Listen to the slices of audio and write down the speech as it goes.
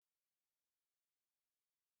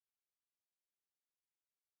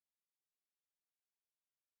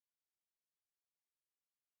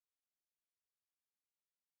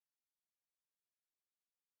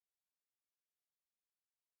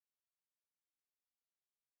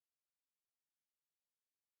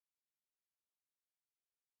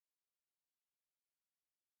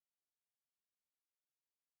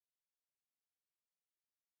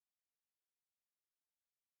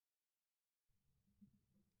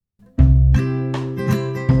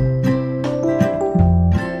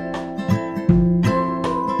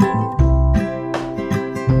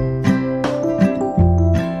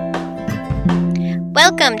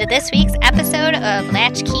Welcome to this week's episode of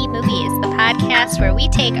Latchkey Movies, the podcast where we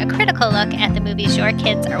take a critical look at the movies your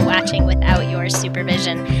kids are watching without your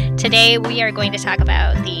supervision. Today we are going to talk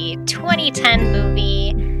about the 2010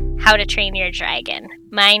 movie How to Train Your Dragon.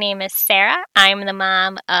 My name is Sarah. I'm the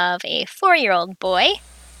mom of a 4-year-old boy.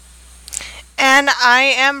 And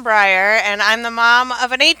I am Briar, and I'm the mom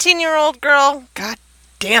of an 18-year-old girl. God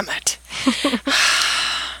damn it.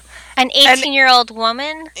 An 18-year-old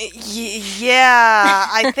woman? Yeah,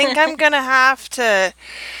 I think I'm going to have to...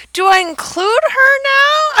 Do I include her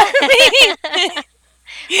now? I mean...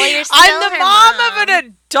 Well, you're still I'm the her mom of an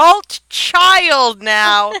adult child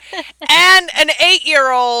now, and an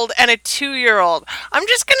 8-year-old and a 2-year-old. I'm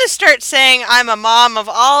just going to start saying I'm a mom of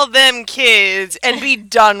all them kids and be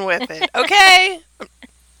done with it, okay?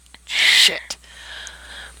 Shit.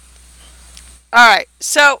 All right,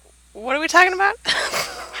 so what are we talking about?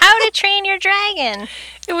 How to Train Your Dragon.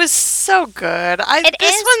 It was so good.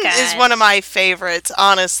 This one is one of my favorites,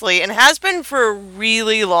 honestly, and has been for a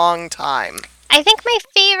really long time. I think my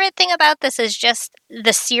favorite thing about this is just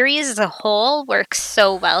the series as a whole works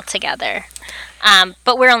so well together.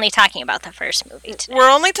 But we're only talking about the first movie today. We're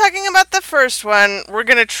only talking about the first one. We're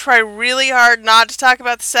going to try really hard not to talk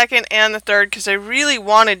about the second and the third, because I really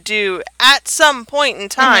want to do, at some point in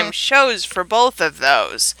time, shows for both of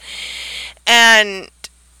those. And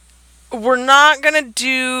we're not going to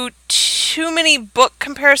do too many book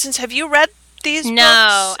comparisons. Have you read these books?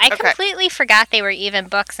 No, I completely forgot they were even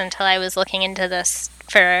books until I was looking into this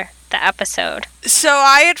for the episode. So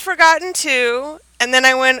I had forgotten too, and then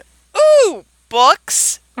I went, ooh,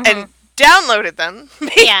 books, and downloaded them,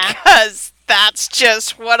 because that's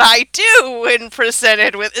just what I do when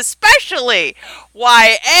presented with, especially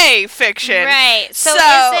YA fiction. Right, so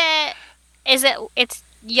it's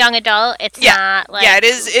young adult, it's not like... Yeah, it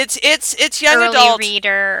is, it's young early adult.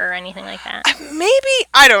 reader or anything like that. Maybe,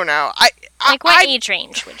 I don't know. What age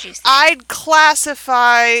range would you say? I'd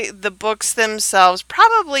classify the books themselves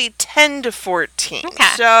probably 10 to 14. Okay.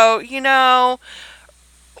 So,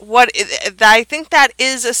 I think that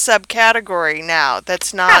is a subcategory now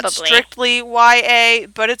that's not strictly YA,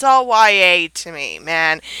 but it's all YA to me,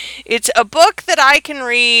 man. It's a book that I can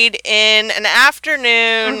read in an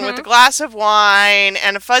afternoon with a glass of wine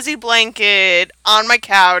and a fuzzy blanket on my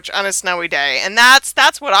couch on a snowy day. And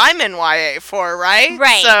that's what I'm in YA for, right?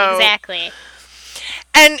 Right, exactly.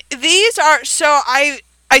 And these are, so I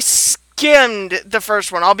skimmed the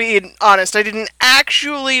first one. I'll be honest, I didn't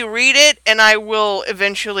actually read it, and I will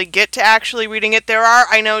eventually get to actually reading it. There are,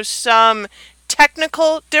 I know, some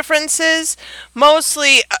technical differences,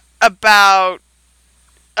 mostly about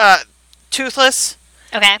Toothless.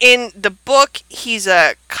 Okay. In the book, he's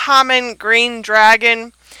a common green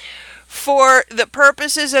dragon. For the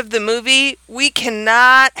purposes of the movie, we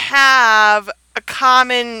cannot have a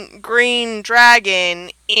common green dragon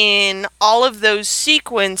in all of those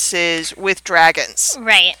sequences with dragons.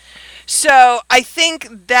 Right. So I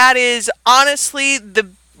think that is honestly the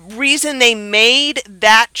reason they made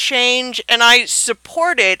that change, and I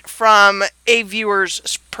support it from a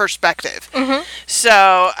viewer's perspective.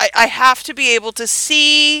 So I have to be able to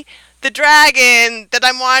see the dragon that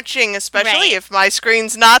I'm watching, especially if my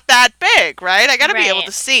screen's not that big, right? I gotta be able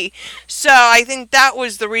to see. So I think that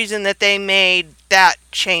was the reason that they made that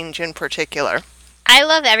change in particular. I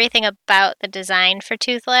love everything about the design for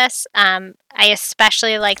Toothless. I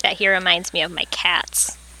especially like that he reminds me of my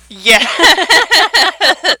cats. Yes.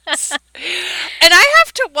 And I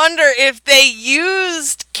have to wonder if they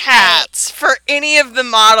used cats for any of the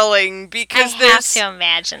modeling, because I have to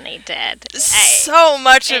imagine they did. So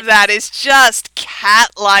much of that is just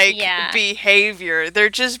cat-like behavior. They're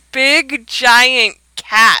just big, giant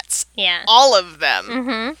cats. Yeah. All of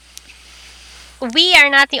them. We are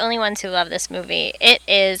not the only ones who love this movie. It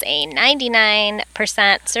is a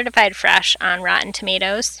 99% certified fresh on Rotten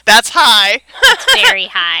Tomatoes. That's high. It's very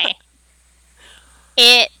high.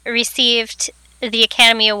 It received the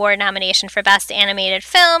Academy Award nomination for Best Animated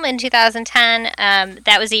Film in 2010.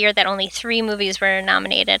 That was a year that only 3 movies were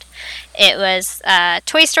nominated. It was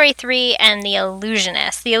Toy Story 3 and The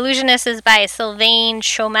Illusionist. The Illusionist is by Sylvain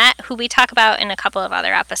Chomet, who we talk about in a couple of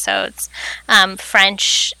other episodes.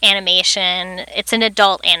 French animation. It's an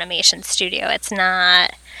adult animation studio. It's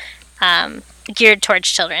not geared towards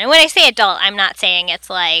children. And when I say adult, I'm not saying it's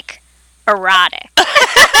like erotic.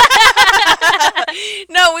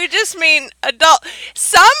 No, we just mean adult.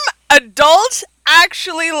 Some adults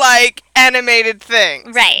actually like animated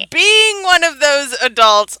things. Right. Being one of those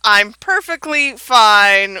adults, I'm perfectly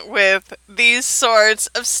fine with these sorts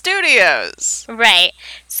of studios. Right.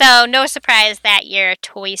 So, no surprise that year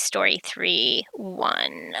Toy Story 3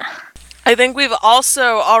 won. I think we've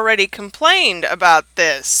also already complained about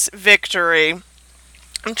this victory.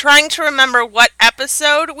 I'm trying to remember what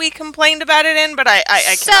episode we complained about it in, but I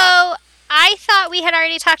cannot. So, I thought we had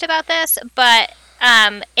already talked about this, but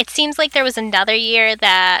it seems like there was another year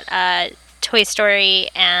that Toy Story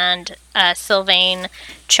and Sylvain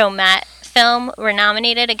Chomet film were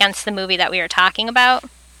nominated against the movie that we were talking about.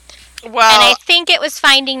 Well, And I think it was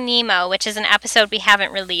Finding Nemo, which is an episode we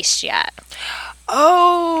haven't released yet.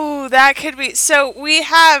 oh, that could be. So we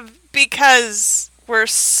have, because we're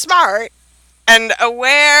smart and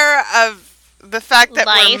aware of the fact that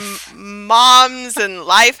Life. we're moms and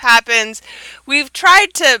life happens, we've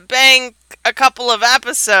tried to bank a couple of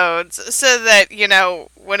episodes so that,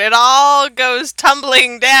 when it all goes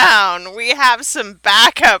tumbling down, we have some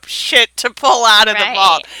backup shit to pull out of the Right.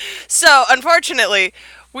 vault. So, unfortunately,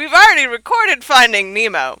 we've already recorded Finding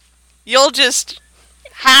Nemo. You'll just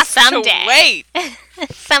have Someday. to wait.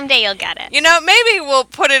 Someday you'll get it. Maybe we'll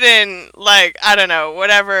put it in, I don't know,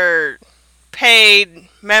 whatever paid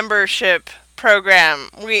membership program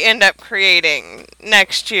we end up creating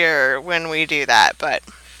next year when we do that, but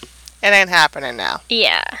it ain't happening now.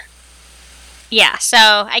 Yeah. Yeah, so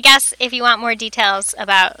I guess if you want more details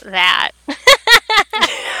about that, wait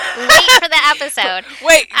for the episode.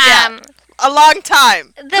 Wait, yeah, a long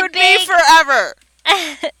time. Could be big- forever.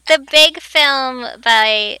 The big film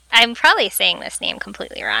by, I'm probably saying this name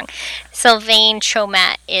completely wrong, Sylvain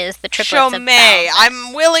Chomet is The Triplets of Chomet. Belleville.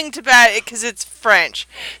 I'm willing to bet it because it's French,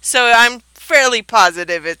 so I'm fairly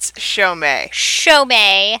positive it's Chomet.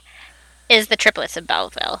 Chomet is The Triplets of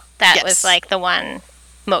Belleville. That Yes. was like the one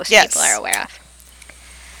most Yes. people are aware of.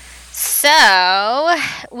 So,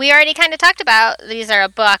 we already kind of talked about, these are a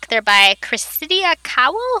book. They're by Cressida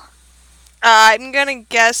Cowell. I'm gonna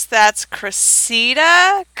guess that's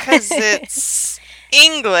Cressida because it's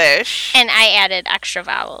English. And I added extra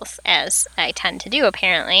vowels, as I tend to do,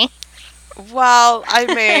 apparently. Well, I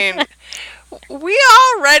mean, we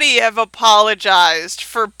already have apologized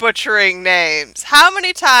for butchering names. How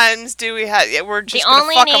many times do we have? Yeah, we're just The gonna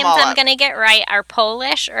only fuck 'em names all I'm up. going to get right are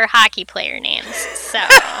Polish or hockey player names. So,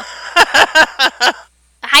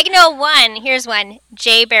 I know one. Here's one.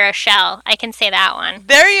 Jay Baruchel. I can say that one.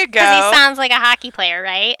 There you Because go. he sounds like a hockey player,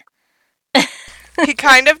 right? He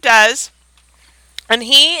kind of does. And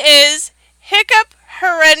he is Hiccup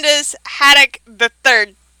Horrendous Haddock the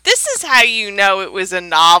Third. This is how you know it was a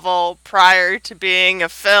novel prior to being a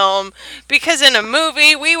film, because in a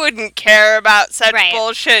movie we wouldn't care about such Right.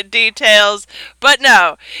 bullshit details. But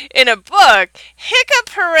no, in a book, Hiccup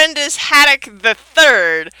Horrendous Haddock the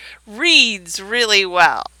Third reads really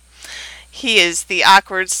well. He is the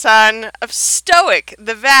awkward son of Stoic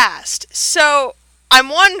the Vast. So I'm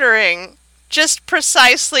wondering just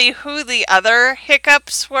precisely who the other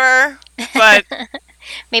hiccups were, but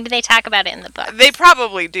Maybe they talk about it in the book. they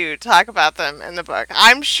probably do talk about them in the book.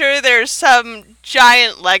 I'm sure there's some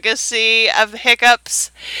giant legacy of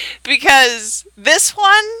hiccups, because this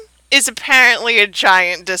one is apparently a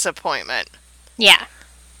giant disappointment. Yeah.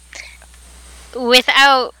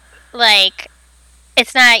 Without,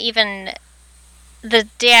 it's not even... The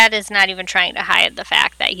dad is not even trying to hide the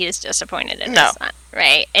fact that he is disappointed in No. his son,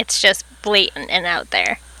 right? It's just blatant and out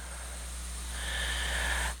there.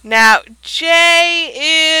 Now, Jay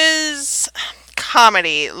is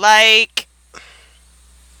comedy, like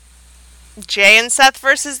Jay and Seth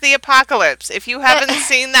versus the Apocalypse. If you haven't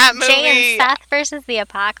seen that movie, Jay and Seth versus the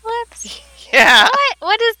Apocalypse? yeah, What?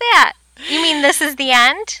 What is that? You mean this is the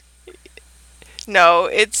end? no,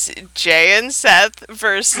 it's Jay and Seth I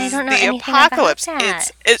versus don't know the anything about Apocalypse. that.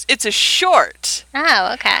 It's a short.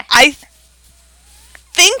 Oh, okay. I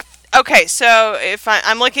think. Okay, so if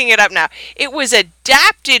I'm looking it up now, it was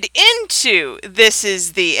adapted into This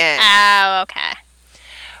Is the End, Oh, okay.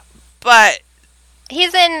 but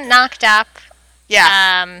He's in Knocked Up,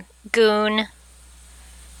 yeah, Goon.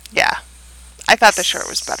 yeah. I thought the short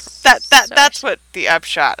was better. That's what the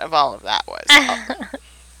upshot of all of that was.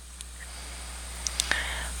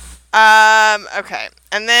 Okay,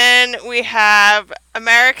 and then we have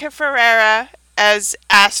America Ferrera as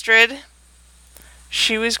Astrid.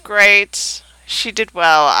 She was great. She did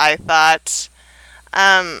well, I thought.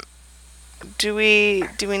 Do we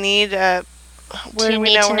need a? Where Do you do we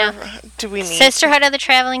need know? to know? Her, do we need? Sisterhood of the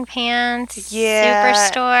Traveling Pants. Yeah.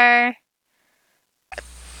 Superstore.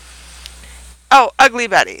 Oh, Ugly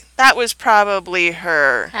Betty. That was probably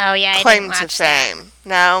her Oh, yeah, I claim didn't to watch that. fame.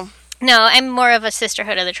 No. No, I'm more of a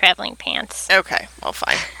Sisterhood of the Traveling Pants. Okay, well,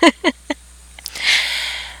 fine.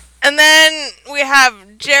 And then we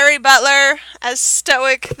have Jerry Butler as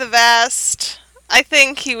Stoic the Vast. I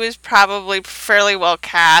think he was probably fairly well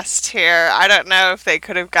cast here. I don't know if they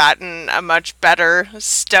could have gotten a much better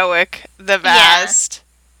Stoic the Vast.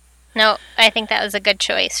 No, I think that was a good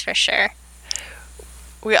choice for sure.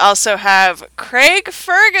 We also have Craig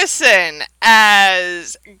Ferguson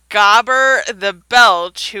as Gobber the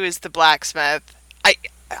Belch, who is the blacksmith. I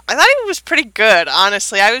thought he was pretty good,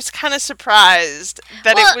 honestly. I was kind of surprised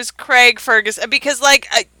that it was Craig Ferguson because, like,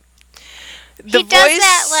 he does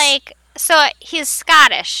that, like, so he's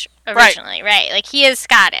Scottish originally, right? Like, he is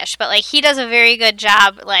Scottish, but, like, he does a very good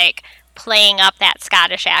job, like, playing up that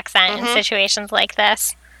Scottish accent in situations like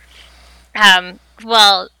this.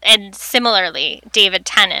 Well, and similarly, David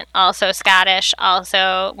Tennant, also Scottish,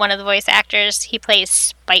 also one of the voice actors. He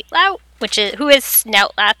plays Spitelout, who is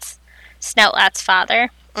Snoutlat's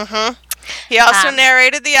father. Mm-hmm. He also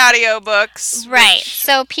narrated the audiobooks. Right.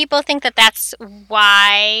 So people think that that's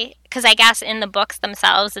why, because I guess in the books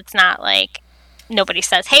themselves, it's not like nobody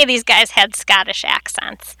says, hey, these guys had Scottish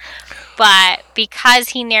accents. But because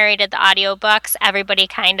he narrated the audiobooks, everybody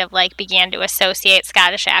kind of like began to associate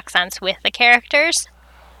Scottish accents with the characters.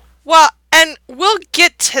 Well, and we'll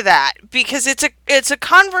get to that because it's a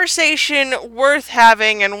conversation worth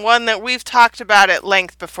having and one that we've talked about at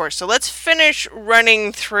length before. So let's finish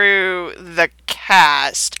running through the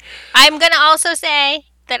cast. I'm going to also say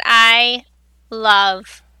that I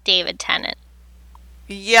love David Tennant.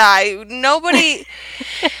 Yeah, nobody...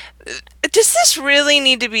 Does this really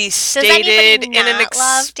need to be stated in an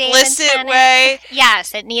explicit way?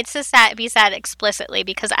 Yes, it needs to be said explicitly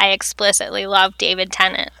because I explicitly love David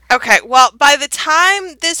Tennant. Okay, well, by the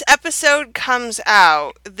time this episode comes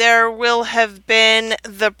out, there will have been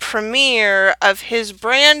the premiere of his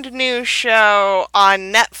brand new show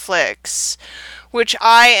on Netflix, which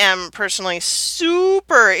I am personally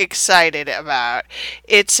super excited about.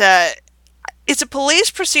 It's a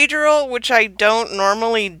police procedural, which I don't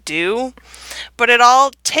normally do, but it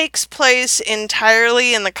all takes place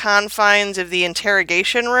entirely in the confines of the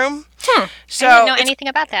interrogation room. So I didn't know anything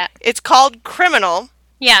about that. It's called Criminal.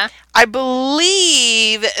 Yeah. I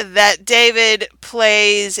believe that David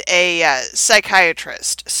plays a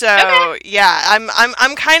psychiatrist. So yeah,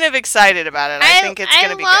 I'm kind of excited about it. I think it's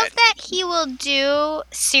going to be good. I love that he will do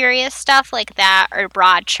serious stuff like that or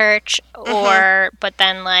Broadchurch, but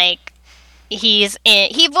then like. He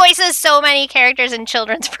voices so many characters in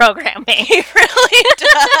children's programming. He really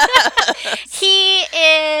does. He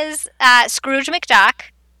is Scrooge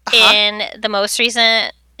McDuck in the most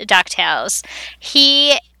recent DuckTales.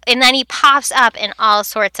 And then he pops up in all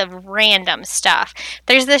sorts of random stuff.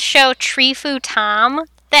 There's this show Tree-Foo Tom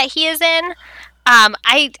that he is in.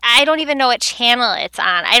 I don't even know what channel it's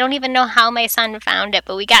on. I don't even know how my son found it,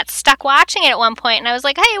 but we got stuck watching it at one point, and I was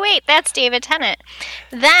like, hey, wait, that's David Tennant.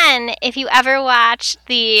 Then, if you ever watch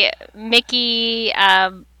the Mickey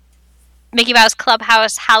Mouse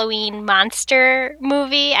Clubhouse Halloween Monster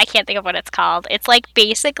movie, I can't think of what it's called. It's like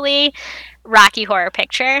basically Rocky Horror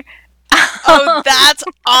Picture. Oh, that's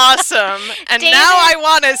awesome. And now I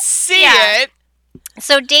want to see it.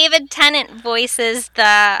 So David Tennant voices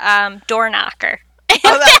the door knocker.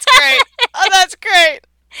 Oh, that's great. Oh, that's great.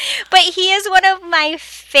 But he is one of my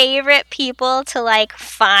favorite people to, like,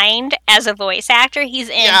 find as a voice actor. He's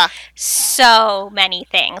in so many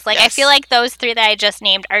things. Like, I feel like those three that I just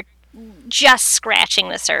named are just scratching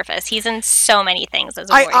the surface. He's in so many things as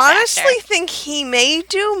a voice actor. I honestly think he may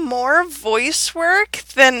do more voice work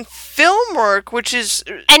than film work, which is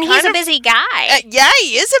and he's a busy guy. Yeah,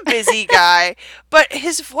 he is a busy guy, but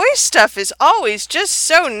his voice stuff is always just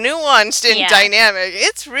so nuanced and dynamic.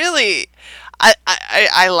 It's really...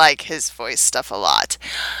 I like his voice stuff a lot.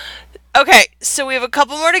 Okay, so we have a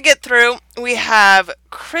couple more to get through. We have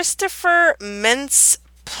Christopher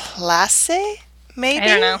Mintz-Plasse,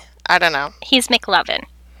 maybe? I don't know. He's McLovin.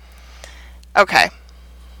 Okay.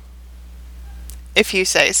 If you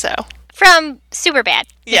say so. From Superbad.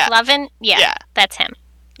 Yeah. McLovin? Yeah. That's him.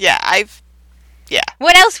 Yeah,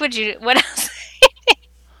 What else do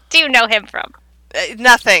you know him from?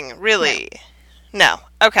 Nothing, really. No.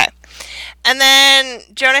 Okay. And then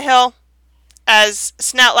Jonah Hill as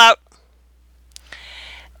Snoutlout.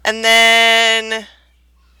 And then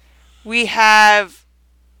we have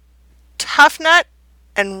Tough Nut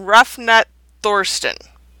and Rough Nut Thorsten.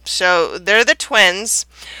 So they're the twins.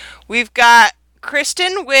 We've got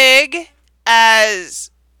Kristen Wiig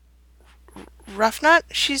as Rough Nut.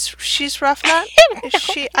 She's Rough Nut. Is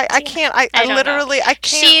she? I can't. I literally know. I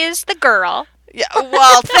can't. She's the girl. Yeah.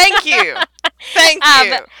 Well, thank you. Thank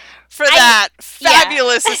you for that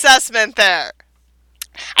fabulous assessment there.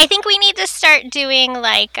 I think we need to start doing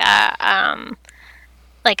like a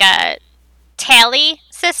tally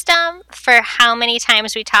system for how many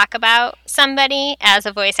times we talk about somebody as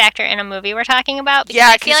a voice actor in a movie we're talking about. Because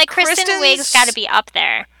I feel like Kristen Wiig's got to be up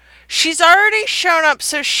there. She's already shown up.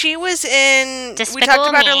 So she was in... Despicable we talked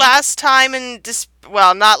about Me. her last time in...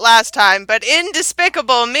 well, not last time, but in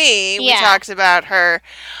Despicable Me, we talked about her.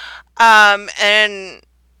 And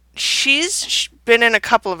she's been in a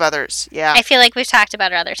couple of others, yeah. I feel like we've talked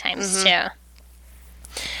about her other times, too.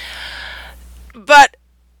 But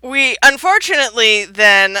we, unfortunately,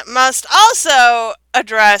 then must also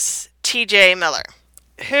address T.J. Miller,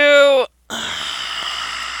 who...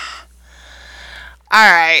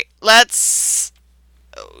 Alright, let's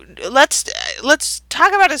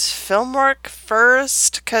talk about his film work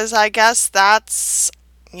first, because I guess that's,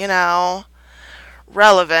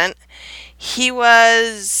 relevant. He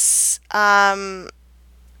was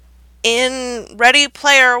in Ready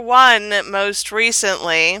Player One most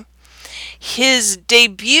recently. His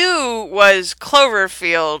debut was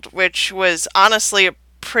Cloverfield, which was honestly a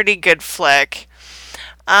pretty good flick.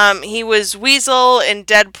 He was Weasel in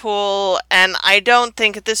Deadpool, and I don't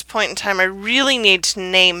think at this point in time I really need to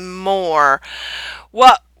name more.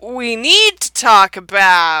 What we need to talk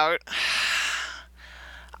about...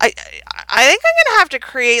 I think I'm going to have to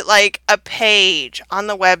create, like, a page on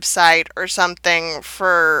the website or something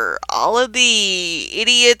for all of the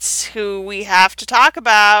idiots who we have to talk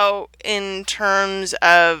about in terms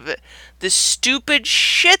of the stupid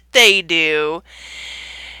shit they do.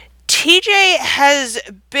 TJ has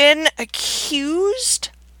been accused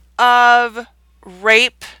of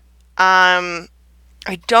rape. I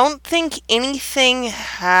don't think anything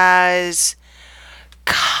has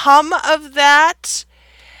come of that.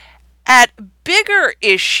 At bigger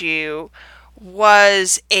issue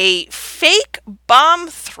was a fake bomb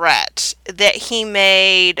threat that he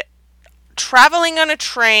made traveling on a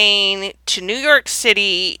train to New York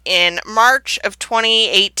City in March of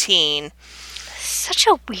 2018. Such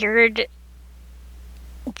a weird...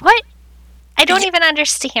 What? I don't even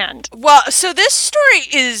understand. Well, so this story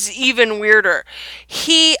is even weirder.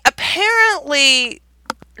 He apparently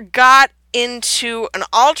got into an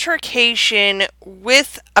altercation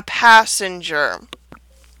with a passenger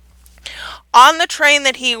on the train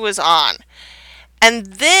that he was on, and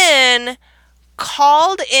then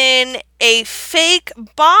called in a fake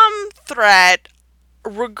bomb threat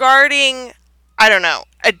regarding, I don't know,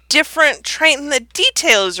 a different train. The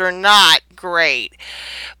details are not great,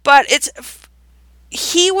 but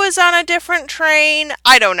he was on a different train.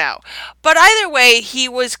 I don't know. But either way, he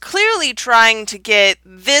was clearly trying to get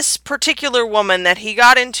this particular woman that he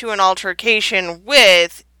got into an altercation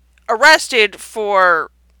with arrested for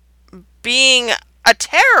being a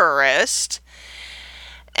terrorist.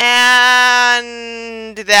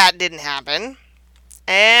 And that didn't happen.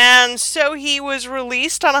 And so he was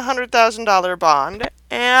released on a $100,000 bond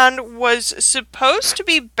and was supposed to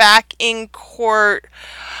be back in court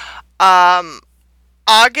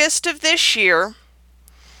August of this year.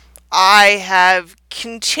 I have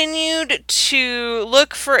continued to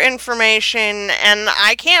look for information and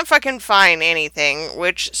I can't fucking find anything,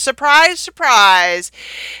 which, surprise, surprise,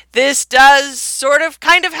 this does sort of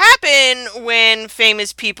kind of happen when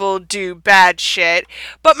famous people do bad shit.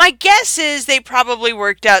 But my guess is they probably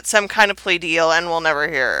worked out some kind of plea deal and we'll never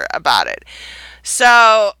hear about it.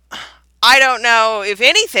 So I don't know if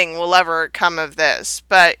anything will ever come of this,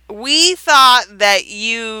 but we thought that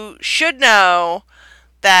you should know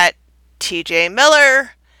that T.J.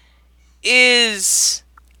 Miller is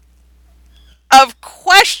of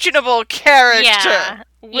questionable character,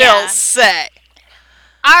 we'll say.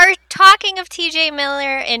 Our talking of T.J.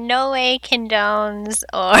 Miller in no way condones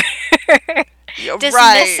or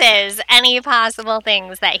dismisses any possible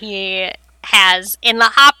things that he has in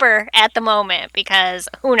the hopper at the moment, because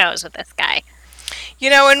who knows with this guy.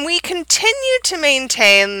 And we continue to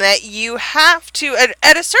maintain that you have to,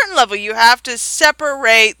 at a certain level, you have to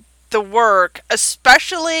separate the work,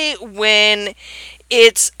 especially when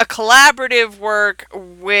it's a collaborative work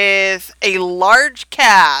with a large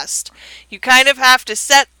cast. You kind of have to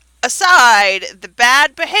set aside the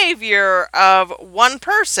bad behavior of one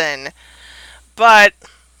person, but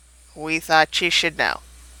we thought you should know.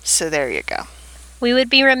 So there you go. We would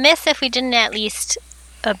be remiss if we didn't at least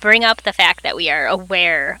bring up the fact that we are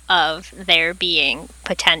aware of there being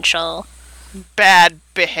potential bad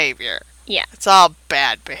behavior. Yeah. It's all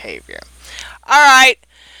bad behavior. All right.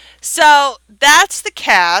 So that's the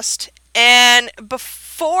cast. And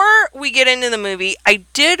before we get into the movie, I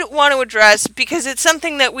did want to address, because it's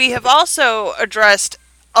something that we have also addressed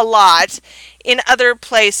a lot in other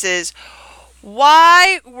places,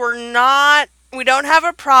 why we don't have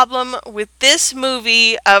a problem with this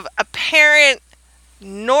movie of apparent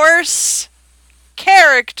Norse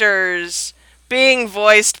characters being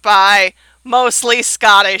voiced by mostly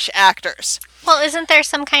Scottish actors. Well, isn't there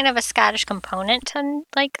some kind of a Scottish component to,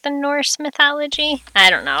 like, the Norse mythology? I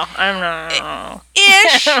don't know.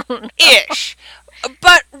 Ish.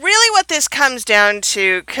 But really what this comes down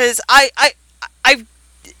to, because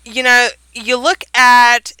you look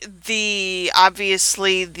at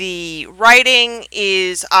obviously the writing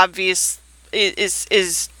is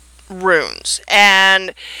runes.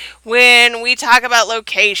 And when we talk about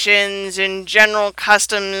locations and general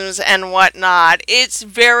customs and whatnot, it's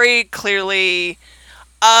very clearly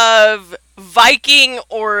of Viking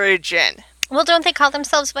origin. Well, don't they call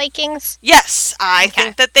themselves Vikings? Yes, I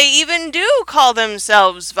think that they even do call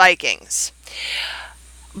themselves Vikings.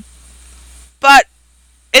 But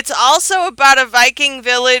it's also about a Viking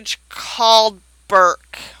village called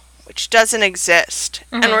Berk, which doesn't exist.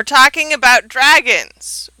 Mm-hmm. And we're talking about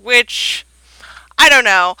dragons, which, I don't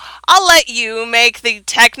know. I'll let you make the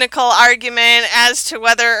technical argument as to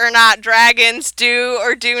whether or not dragons do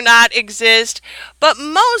or do not exist. But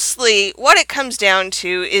mostly, what it comes down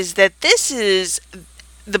to is that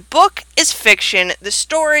the book is fiction, the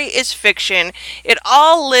story is fiction. It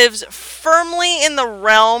all lives firmly in the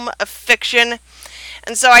realm of fiction.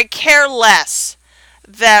 And so I care less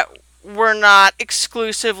that we're not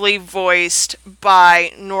exclusively voiced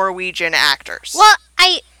by Norwegian actors. Well,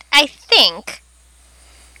 I think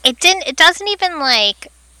it doesn't even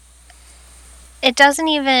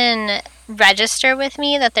register with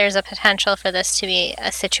me that there's a potential for this to be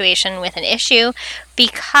a situation with an issue,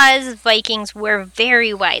 because Vikings were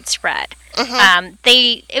very widespread. Mm-hmm.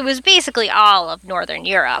 It was basically all of Northern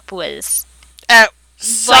Europe was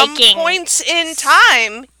some points in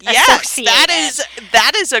time, yes,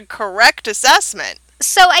 that is a correct assessment.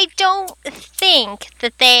 So I don't think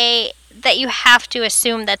that you have to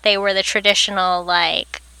assume that they were the traditional,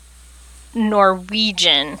 like,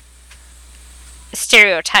 Norwegian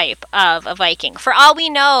stereotype of a Viking. For all we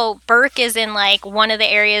know, Berk is in, like, one of the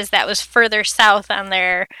areas that was further south on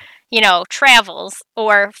their, travels,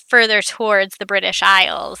 or further towards the British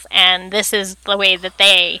Isles, and this is the way that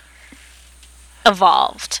they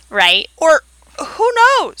evolved, right? Or who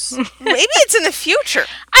knows? Maybe it's in the future.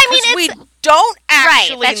 I mean, we don't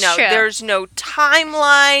actually right, know. True. There's no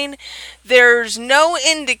timeline. There's no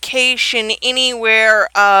indication anywhere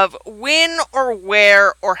of when or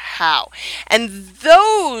where or how. And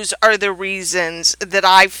those are the reasons that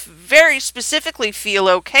I very specifically feel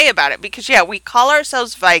okay about it. Because, we call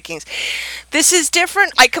ourselves Vikings. This is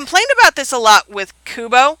different. I complained about this a lot with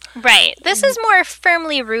Kubo. Right. This is more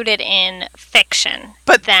firmly rooted in fiction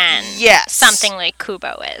than something like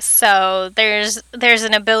Kubo is. So there's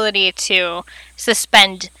an ability to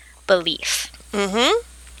suspend belief. Mm-hmm.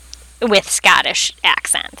 With Scottish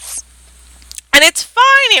accents. And it's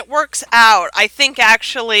fine, it works out. I think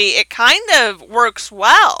actually it kind of works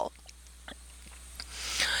well.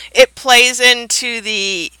 It plays into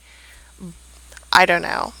the, I don't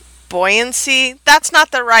know, buoyancy? That's not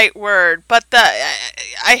the right word, but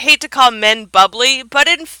I hate to call men bubbly, but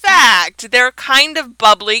in fact, they're kind of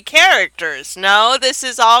bubbly characters, no? This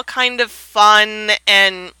is all kind of fun,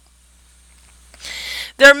 and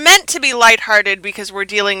they're meant to be lighthearted because we're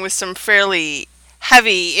dealing with some fairly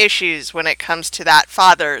heavy issues when it comes to that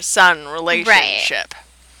father-son relationship. Right.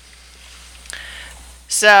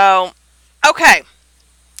 So, okay.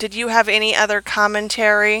 Did you have any other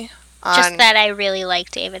commentary on... Just that I really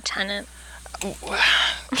like David Tennant.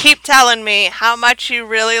 Keep telling me how much you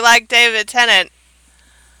really like David Tennant.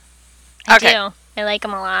 I do. I like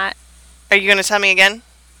him a lot. Are you going to tell me again?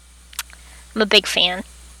 I'm a big fan.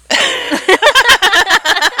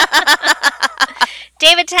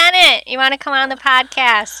 David Tennant, you want to come on the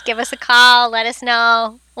podcast? Give us a call. Let us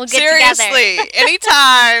know. We'll get together. Seriously,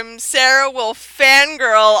 anytime Sarah will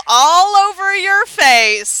fangirl all over your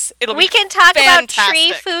face. We can talk about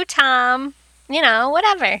Tree Fu Tom.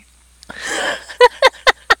 Whatever.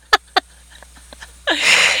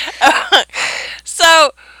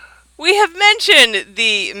 So, we have mentioned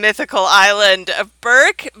the mythical island of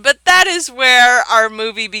Berk, but that is where our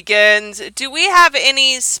movie begins. Do we have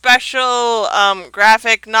any special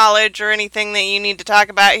graphic knowledge or anything that you need to talk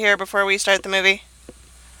about here before we start the movie?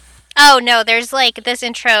 Oh, no, there's this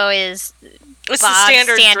intro is it's the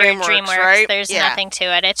standard DreamWorks, right? There's nothing to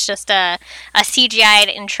it. It's just a CGI'd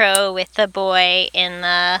intro with the boy in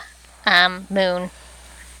the moon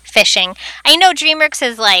fishing. I know DreamWorks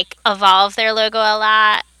has, evolved their logo a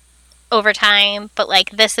lot over time, but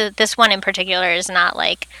this one in particular is not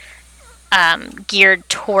geared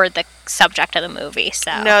toward the subject of the movie.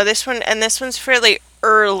 So no, this one's fairly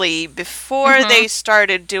early, before they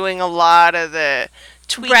started doing a lot of the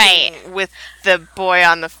tweaking with the boy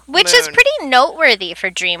on the Which moon. is pretty noteworthy for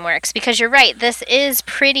DreamWorks, because you're right, this is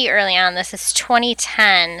pretty early on. This is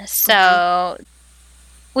 2010, so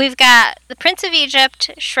we've got The Prince of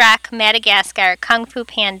Egypt, Shrek, Madagascar, Kung Fu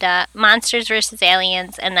Panda, Monsters vs.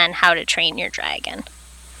 Aliens, and then How to Train Your Dragon.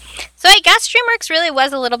 So I guess DreamWorks really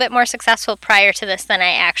was a little bit more successful prior to this than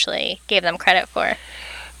I actually gave them credit for.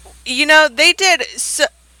 You know, they did... So,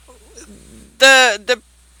 the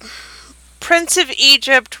Prince of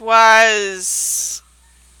Egypt was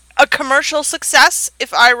a commercial success,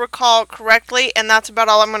 if I recall correctly, and that's about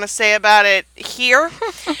all I'm going to say about it here.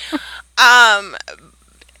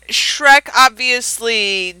 Shrek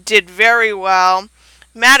obviously did very well.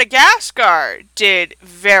 Madagascar did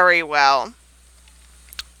very well.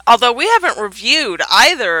 Although we haven't reviewed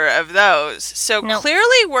either of those, so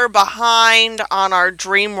clearly we're behind on our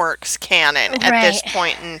DreamWorks canon at this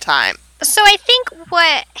point in time. So I think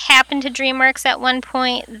what happened to DreamWorks at one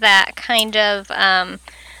point that kind of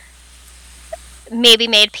maybe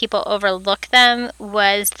made people overlook them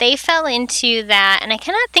was they fell into that, and I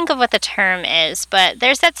cannot think of what the term is, but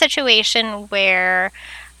there's that situation where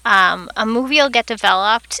a movie will get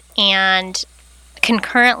developed and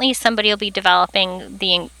concurrently somebody will be developing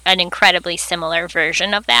an incredibly similar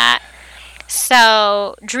version of that.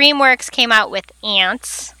 So DreamWorks came out with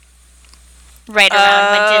Ants right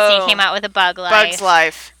around when Disney came out with A Bug's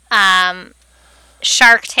Life.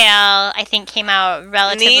 Shark Tale, I think, came out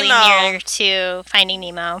relatively near to Finding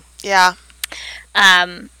Nemo. Yeah.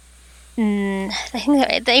 I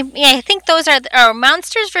think those are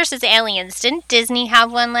Monsters vs. Aliens. Didn't Disney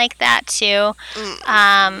have one like that too?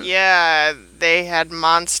 Yeah, they had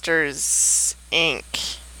Monsters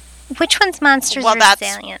Inc. Which one's Monsters vs.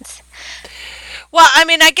 Aliens? Well, I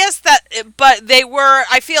mean, I guess that, but they were,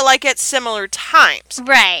 I feel like, at similar times.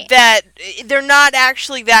 Right. That they're not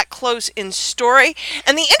actually that close in story.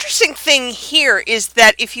 And the interesting thing here is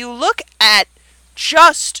that if you look at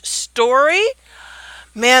just story,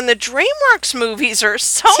 man, the DreamWorks movies are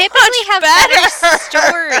typically much have better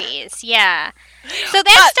stories. Yeah. So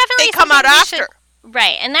that's definitely they come out after.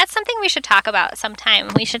 Right, and that's something we should talk about sometime.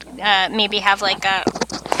 We should maybe have like a...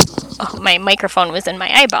 Oh, my microphone was in my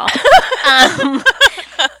eyeball.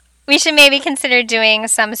 We should maybe consider doing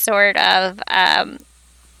some sort of an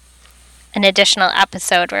additional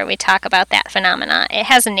episode where we talk about that phenomena. It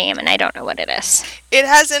has a name, and I don't know what it is. It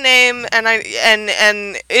has a name, and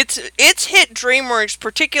it's hit DreamWorks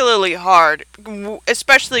particularly hard,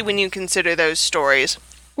 especially when you consider those stories.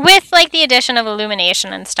 With, like, the addition of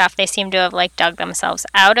Illumination and stuff, they seem to have, like, dug themselves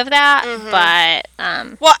out of that, but...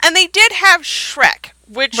 Well, and they did have Shrek,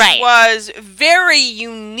 which was very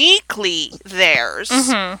uniquely theirs,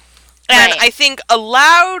 and I think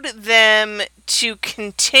allowed them to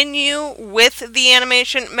continue with the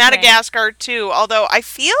animation. Madagascar, too, although I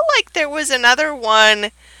feel like there was another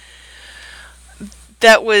one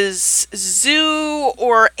that was zoo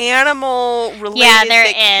or animal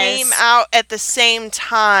related came out at the same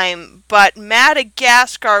time, but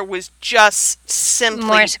Madagascar was just simply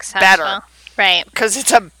more successful. Better. Right. Because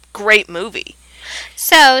it's a great movie.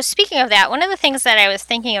 So, speaking of that, one of the things that I was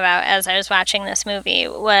thinking about as I was watching this movie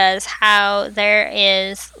was how there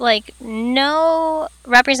is, like, no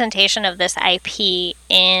representation of this IP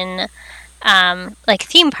in, like,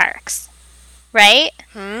 theme parks. Right?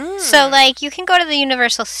 So, like, you can go to the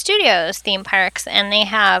Universal Studios theme parks and they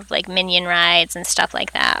have, like, Minion rides and stuff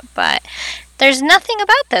like that, but there's nothing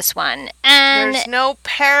about this one. And there's no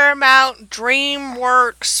Paramount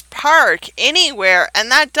DreamWorks park anywhere, and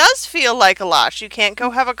that does feel like a loss. You can't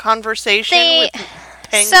go have a conversation with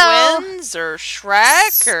penguins or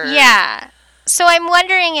Shrek or... Yeah. So I'm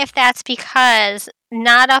wondering if that's because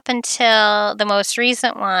not up until the most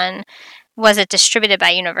recent one was it distributed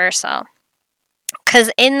by Universal.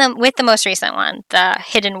 Because with the most recent one, The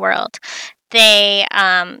Hidden World, they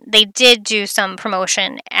did do some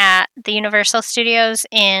promotion at the Universal Studios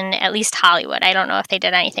in at least Hollywood. I don't know if they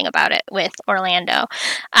did anything about it with Orlando,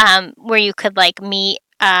 where you could, like, meet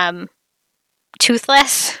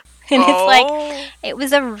Toothless, and it's like it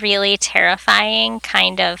was a really terrifying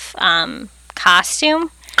kind of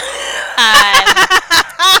costume.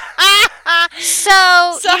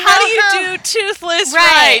 So how do you do Toothless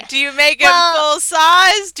right? Do you make him full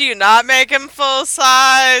size? Do you not make him full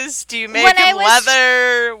size? Do you make him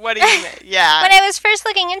leather? What do you make? Yeah. When I was first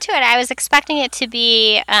looking into it, I was expecting it to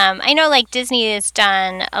be... I know, like, Disney has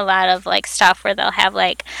done a lot of, like, stuff where they'll have,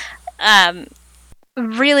 like...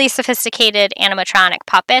 really sophisticated animatronic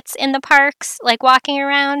puppets in the parks, like, walking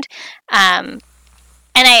around.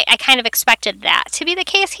 And I kind of expected that to be the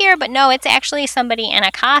case here, but no, it's actually somebody in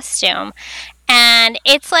a costume. And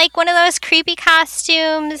it's like one of those creepy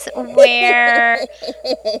costumes where,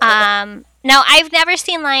 now I've never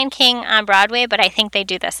seen Lion King on Broadway, but I think they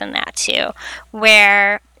do this in that too,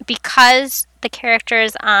 where because the character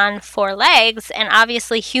is on 4 legs, and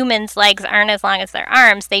obviously humans' legs aren't as long as their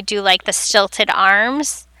arms, they do like the stilted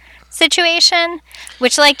arms situation,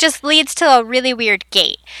 which like just leads to a really weird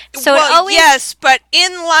gait. So well, it always yes, but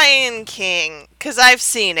in Lion King, because I've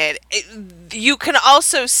seen it, you can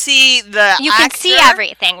also see the you can actor, see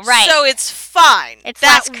everything, right? So it's fine. It's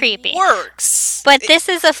that less creepy. Works. But this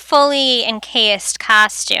is a fully encased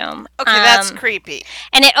costume. Okay, that's creepy.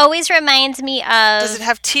 And it always reminds me of. Does it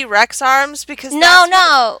have T-Rex arms? Because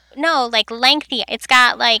no, like lengthy. It's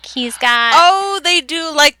got like he's got. Oh, they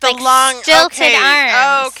do like the like long stilted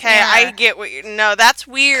arms. Okay, Yeah. I get what you. No, that's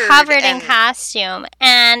weird. Covered in costume,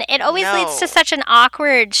 and it always leads to No. such an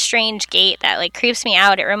awkward, strange gait that like creeps me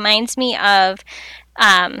out. It reminds me of,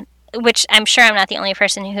 which I'm sure I'm not the only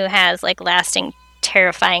person who has like lasting,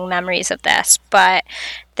 terrifying memories of this, but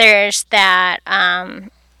there's that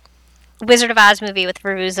Wizard of Oz movie with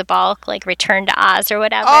Veruza Balk, like Return to Oz or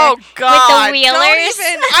whatever. Oh God! With the Wheelers.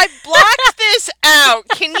 Don't even. I blocked this out.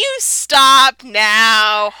 Can you stop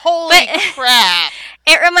now? Holy crap!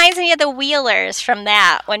 It reminds me of the Wheelers from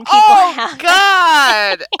that when people have.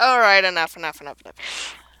 God! All right, enough.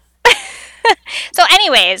 So,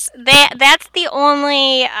 anyways, that's the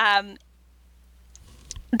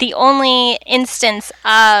only instance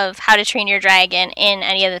of How to Train Your Dragon in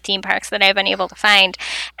any of the theme parks that I've been able to find,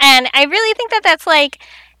 and I really think that that's like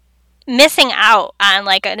missing out on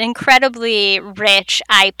like an incredibly rich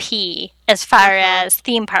IP as far as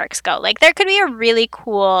theme parks go. Like there could be a really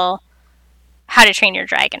cool How to Train Your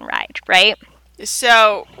Dragon ride, right?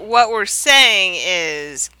 So what we're saying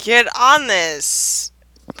is get on this,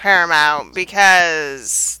 Paramount,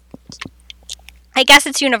 because I guess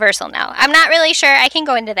it's Universal now. I'm not really sure. I can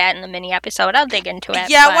go into that in the mini episode. I'll dig into it.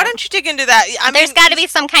 yeah, why don't you dig into that? There's got to be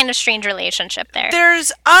some kind of strange relationship there.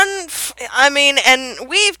 And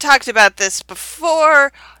we've talked about this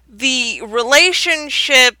before. The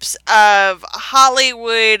relationships of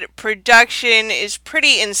Hollywood production is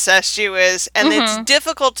pretty incestuous, and it's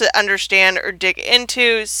difficult to understand or dig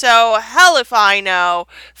into. So, hell if I know.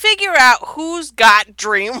 Figure out who's got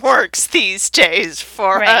DreamWorks these days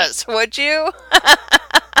for us, would you?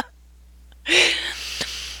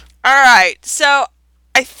 All right, so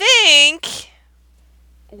I think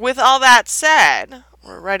with all that said,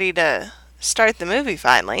 we're ready to start the movie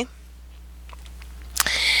finally.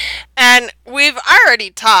 And we've already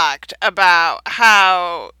talked about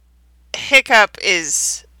how Hiccup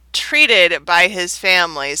is treated by his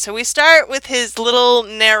family. So we start with his little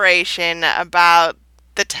narration about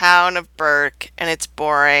the town of Berk, and it's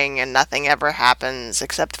boring and nothing ever happens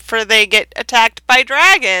except for they get attacked by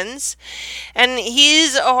dragons, and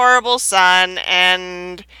he's a horrible son,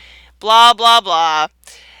 and blah blah blah.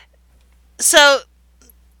 So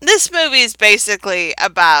this movie is basically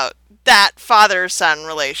about that father-son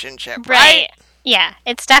relationship, right? Yeah,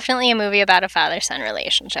 it's definitely a movie about a father-son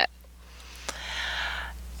relationship.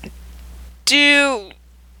 Do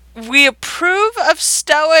we approve of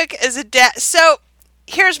Stoic as a dad? So,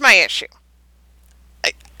 here's my issue.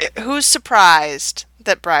 Who's surprised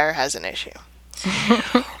that Briar has an issue?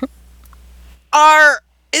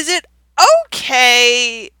 Is it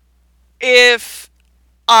okay if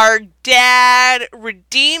our dad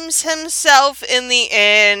redeems himself in the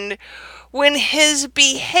end when his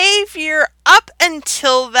behavior up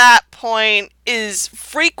until that point is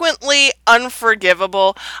frequently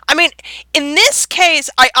unforgivable? I mean, in this case,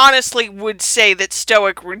 I honestly would say that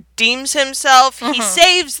Stoic redeems himself. He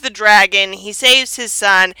saves the dragon, he saves his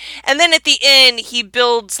son, and then at the end, he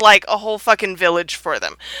builds like a whole fucking village for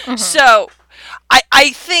them. So,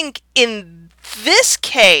 I think in this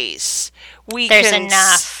case, there's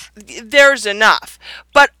enough.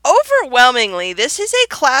 But overwhelmingly, this is a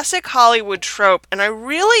classic Hollywood trope, and I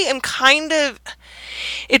really am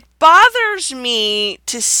it bothers me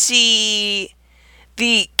to see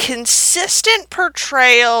the consistent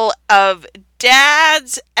portrayal of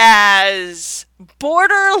dads as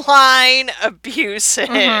borderline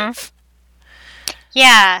abusive.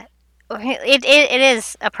 Yeah. It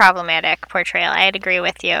is a problematic portrayal. I'd agree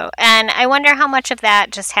with you. And I wonder how much of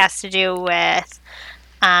that just has to do with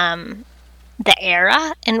the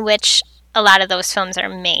era in which a lot of those films are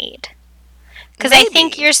made. Because I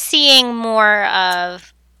think you're seeing more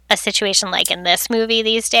of a situation like in this movie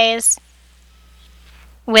these days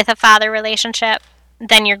with a father relationship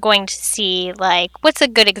than you're going to see, like, what's a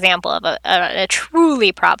good example of a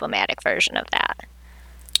truly problematic version of that?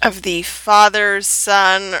 Of the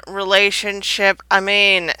father-son relationship, I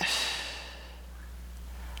mean,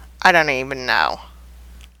 I don't even know.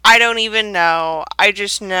 I don't even know. I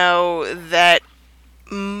just know that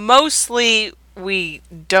mostly we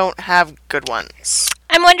don't have good ones.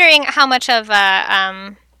 I'm wondering how much of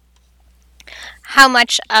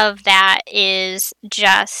that is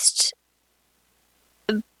just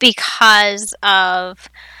because of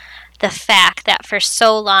the fact that for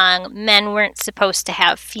so long men weren't supposed to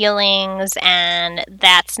have feelings, and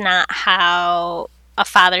that's not how a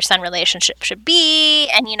father-son relationship should be,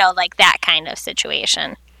 and like that kind of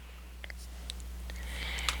situation.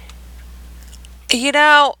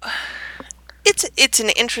 It's an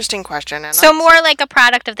interesting question, and so more like a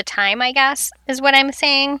product of the time, I guess, is what I'm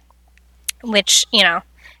saying, which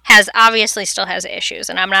obviously still has issues,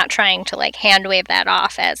 and I'm not trying to like hand wave that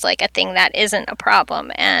off as like a thing that isn't a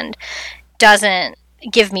problem and doesn't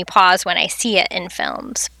give me pause when I see it in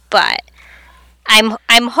films, but I'm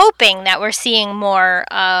hoping that we're seeing more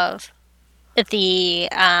of the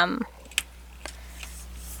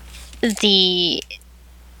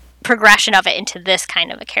progression of it into this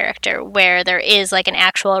kind of a character where there is like an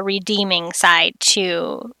actual redeeming side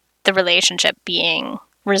to the relationship being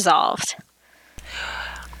resolved.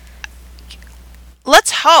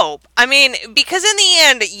 Let's hope. I mean, because in the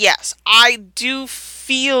end, yes, I do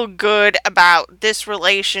feel good about this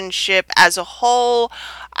relationship as a whole.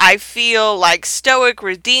 I feel like Stoic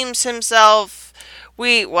redeems himself.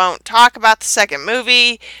 We won't talk about the second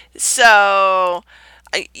movie, so,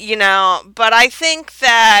 but I think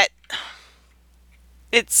that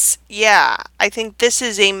I think this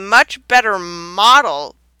is a much better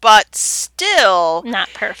model, but still not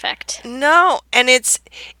perfect. No, and it's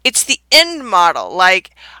the end model.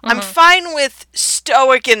 Like, I'm fine with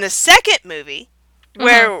Stoic in the second movie,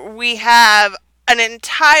 where we have an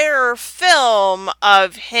entire film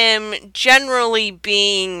of him generally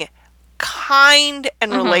being kind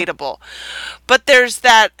and relatable. But there's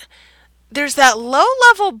that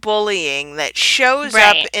low-level bullying that shows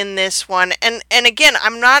up in this one. And again,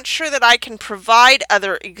 I'm not sure that I can provide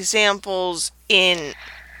other examples in...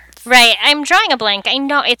 Right, I'm drawing a blank. I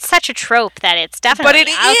know it's such a trope that it's definitely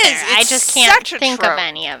out there. I just can't think of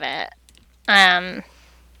any of it.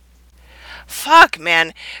 Fuck,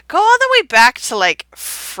 man. Go all the way back to, like,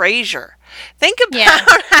 Frasier. Think about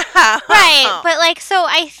how... Right, but, like, so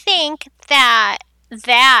I think that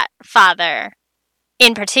father,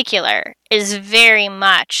 in particular, is very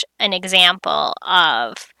much an example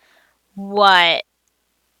of what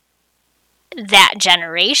that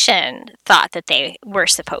generation thought that they were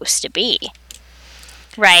supposed to be.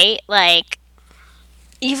 Right? Like,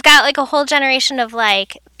 you've got, like, a whole generation of,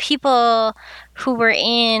 like, people who were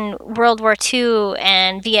in World War II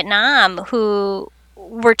and Vietnam who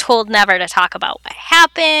were told never to talk about what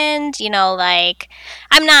happened. Like,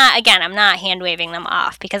 I'm not hand-waving them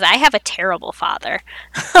off because I have a terrible father.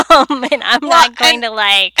 And I'm not going to,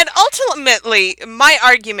 like... And ultimately, my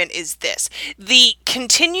argument is this. The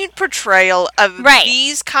continued portrayal of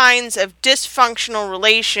these kinds of dysfunctional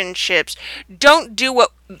relationships don't do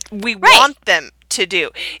what we want them to do.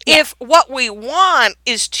 Yeah. If what we want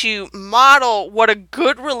is to model what a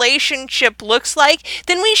good relationship looks like,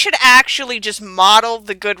 then we should actually just model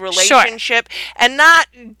the good relationship and not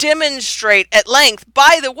demonstrate at length,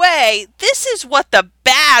 by the way, this is what the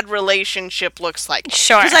bad relationship looks like.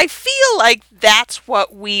 Because I feel like that's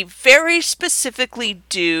what we very specifically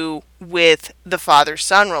do with the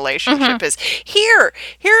father-son relationship is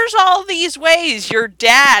here's all these ways your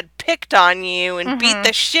dad picked on you and beat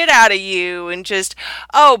the shit out of you and just,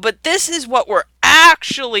 but this is what we're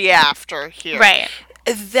actually after here. Right.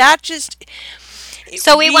 That just...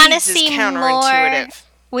 So we want to see more...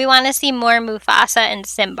 We want to see more Mufasa and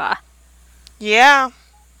Simba. Yeah.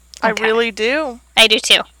 Okay. I really do. I do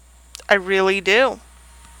too. I really do.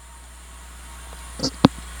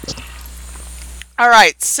 All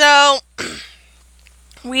right, so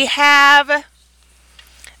we have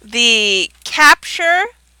the capture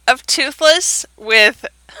of Toothless with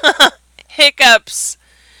Hiccup's,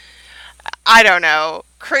 I don't know,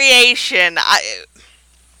 creation.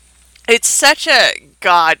 It's such a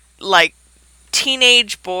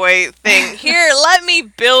teenage boy thing. Here, let me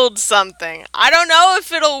build something. I don't know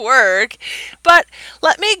if it'll work, but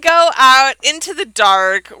let me go out into the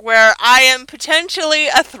dark where I am potentially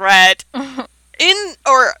a threat.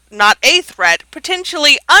 Or not a threat,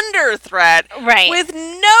 potentially under threat, with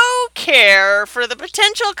no care for the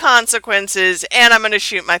potential consequences, and I'm going to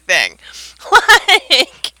shoot my thing.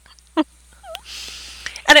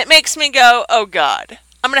 And it makes me go, oh God,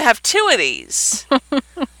 I'm going to have 2 of these.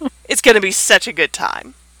 It's going to be such a good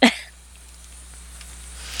time.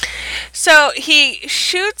 So he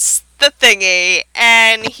shoots the thingy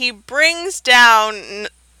and he brings down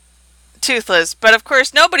Toothless, but of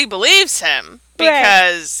course nobody believes him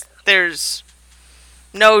because there's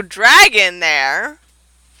no dragon there.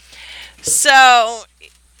 So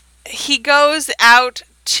he goes out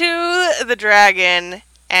to the dragon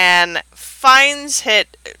and finds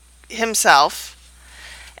it himself.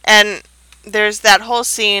 And there's that whole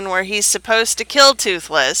scene where he's supposed to kill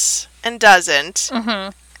Toothless and doesn't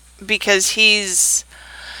because he's...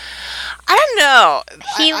 I don't know.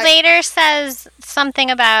 He later says something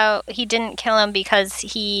about he didn't kill him because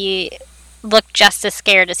he looked just as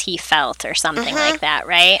scared as he felt or something like that,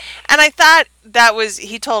 right? And I thought that was...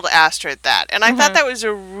 He told Astrid that. And I thought that was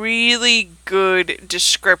a really good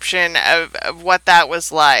description of what that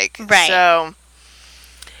was like. Right. So...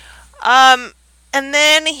 and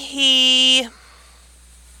then he...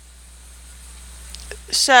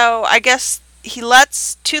 So, I guess he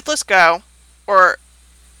lets Toothless go, or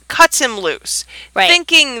cuts him loose,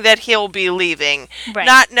 thinking that he'll be leaving,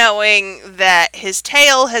 not knowing that his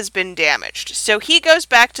tail has been damaged. So he goes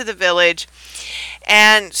back to the village,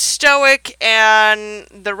 and Stoic and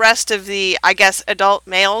the rest of the, I guess, adult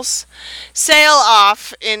males sail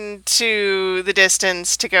off into the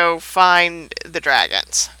distance to go find the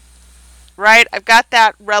dragons. Right? I've got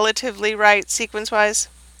that relatively right, sequence-wise?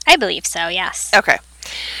 I believe so, yes. Okay.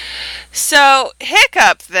 So,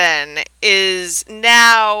 Hiccup, then, is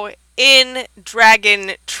now in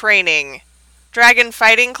dragon training. Dragon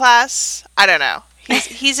fighting class? I don't know.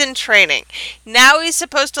 He's in training. Now he's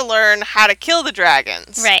supposed to learn how to kill the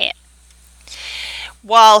dragons. Right.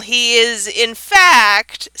 While he is, in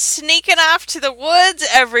fact, sneaking off to the woods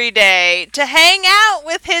every day to hang out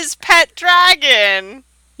with his pet dragon.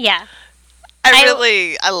 Yeah.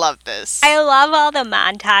 I love this. I love all the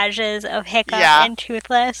montages of Hiccup and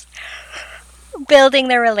Toothless building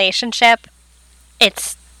their relationship.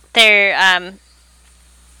 It's an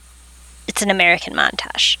American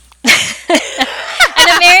montage.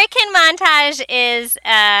 An American montage is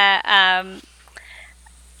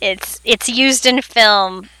it's used in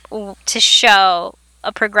film to show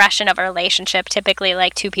a progression of a relationship, typically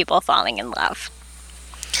like two people falling in love.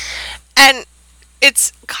 And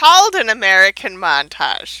it's called an American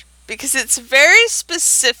montage because it's very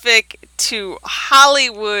specific to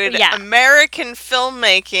Hollywood, American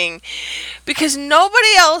filmmaking, because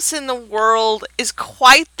nobody else in the world is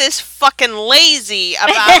quite this fucking lazy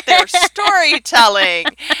about their storytelling.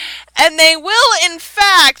 And they will, in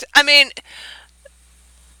fact, I mean,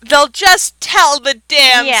 they'll just tell the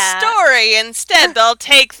damn story instead. They'll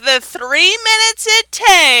take the 3 minutes it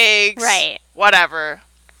takes. Right. Whatever.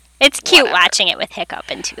 It's cute watching it with Hiccup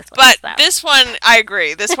and Toothless. But though. This one, I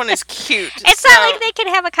agree. This one is cute. It's not like they could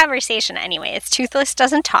have a conversation anyway. It's Toothless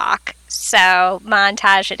doesn't talk, so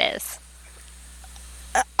montage it is.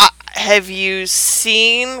 Have you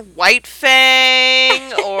seen White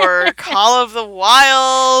Fang or Call of the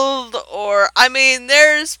Wild? Or, I mean,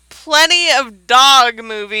 there's plenty of dog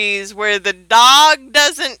movies where the dog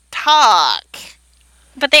doesn't talk.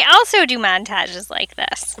 But they also do montages like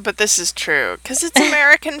this. But this is true, because it's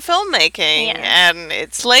American filmmaking, and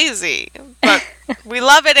it's lazy. But we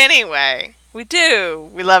love it anyway. We do.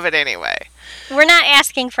 We love it anyway. We're not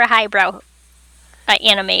asking for highbrow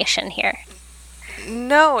animation here.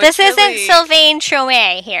 No, this isn't Sylvain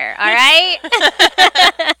Chomet here, all right?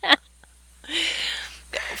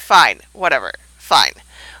 Fine. Whatever. Fine.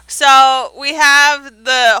 So, we have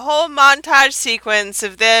the whole montage sequence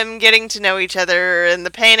of them getting to know each other, and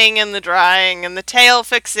the painting and the drawing, and the tail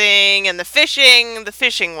fixing, and the fishing. The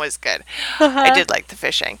fishing was good. I did like the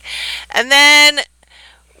fishing. And then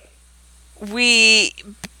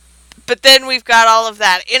but then we've got all of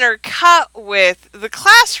that intercut with the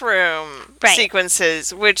classroom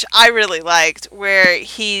sequences, which I really liked, where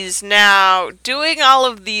he's now doing all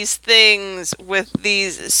of these things with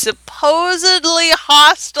these supposedly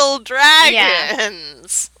hostile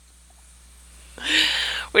dragons.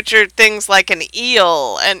 Which are things like an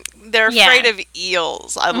eel, and they're afraid of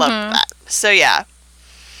eels. I love that. So, yeah.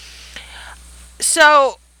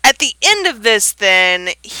 So, at the end of this, then,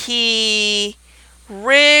 he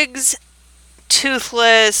rigs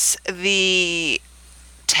Toothless the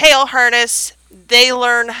tail harness. They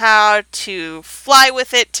learn how to fly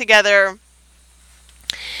with it together.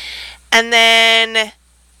 And then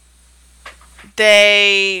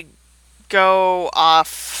they go off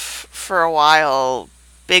for a while.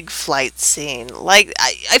 Big flight scene. Like,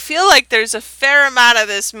 I feel like there's a fair amount of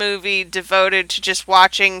this movie devoted to just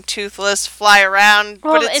watching Toothless fly around,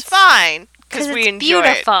 but it's fine. because we it's enjoy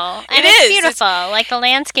beautiful. it. And It it's is. beautiful. Like, the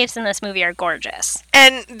landscapes in this movie are gorgeous.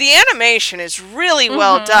 And the animation is really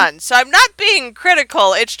well done. So I'm not being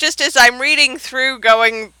critical. It's just as I'm reading through,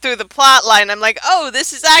 going through the plot line, I'm like, oh,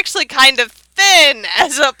 this is actually kind of thin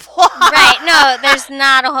as a plot. Right. No, there's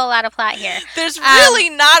not a whole lot of plot here. There's really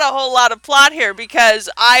not a whole lot of plot here because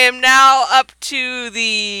I am now up to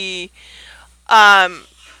the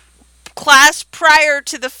class prior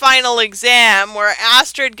to the final exam where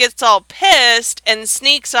Astrid gets all pissed and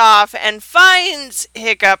sneaks off and finds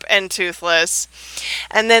Hiccup and Toothless.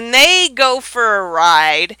 And then they go for a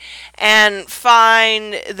ride and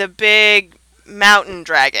find the big mountain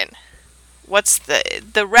dragon. What's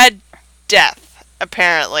the Red Death,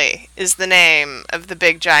 apparently, is the name of the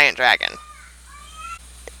big giant dragon.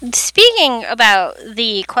 Speaking about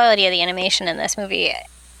the quality of the animation in this movie,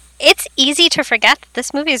 it's easy to forget that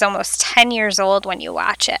this movie is almost 10 years old when you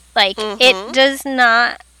watch it. Like, it does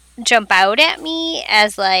not jump out at me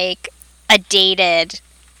as, like, a dated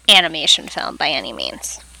animation film by any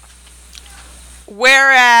means.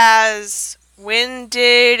 Whereas, when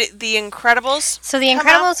did The Incredibles So The come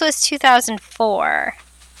Incredibles was 2004.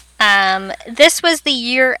 This was the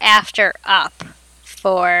year after Up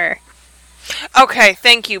for... Okay,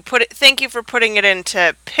 thank you. Thank you for putting it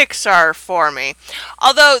into Pixar for me.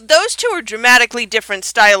 Although those two are dramatically different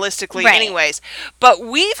stylistically anyways. But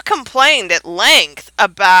we've complained at length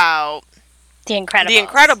about The Incredibles. The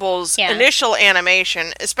Incredibles' initial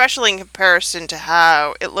animation, especially in comparison to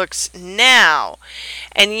how it looks now.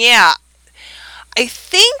 And yeah, I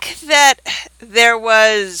think that there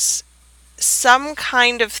was some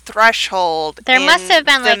kind of threshold. There must have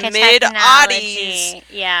been like a technology,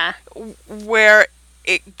 where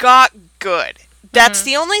it got good. That's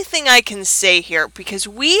the only thing I can say here, because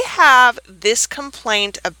we have this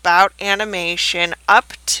complaint about animation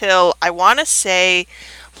up till, I want to say,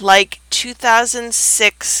 like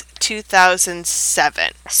 2006,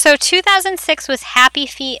 2007. So 2006 was Happy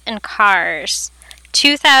Feet and Cars.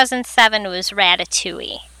 2007 was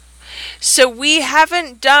Ratatouille. So we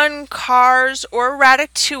haven't done Cars or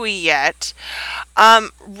Ratatouille yet.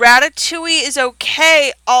 Ratatouille is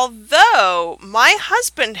okay, although my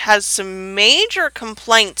husband has some major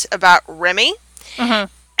complaints about Remy and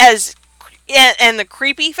the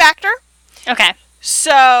creepy factor. Okay.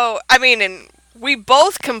 So, I mean, and we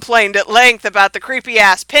both complained at length about the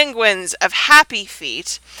creepy-ass penguins of Happy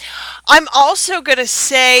Feet. I'm also going to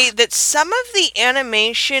say that some of the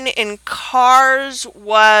animation in Cars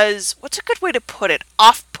was, what's a good way to put it,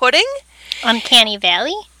 off-putting? Uncanny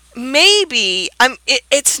Valley? Maybe.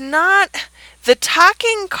 It's not... The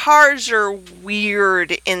talking cars are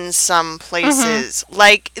weird in some places.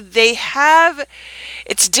 Like, they have...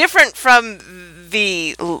 It's different from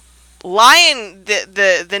the...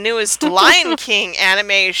 the newest Lion King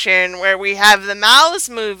animation where we have the mouths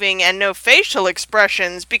moving and no facial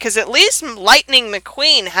expressions, because at least Lightning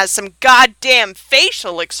McQueen has some goddamn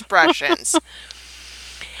facial expressions.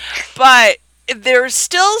 But there's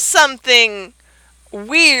still something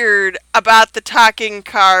weird about the talking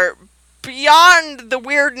car beyond the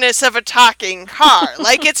weirdness of a talking car.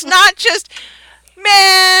 Like, it's not just,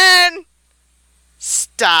 man,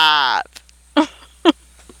 stop.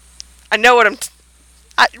 I know what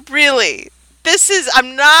really,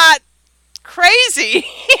 I'm not crazy.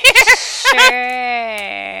 Sure.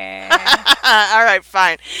 All right,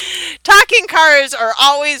 fine. Talking cars are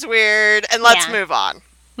always weird, and let's move on.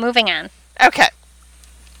 Moving on. Okay.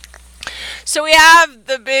 So we have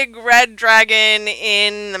the big red dragon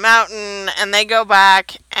in the mountain, and they go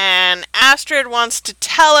back, and Astrid wants to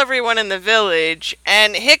tell everyone in the village,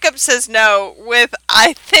 and Hiccup says no with,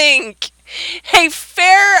 I think, a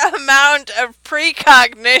fair amount of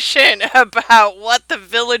precognition about what the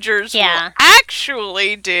villagers will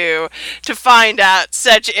actually do to find out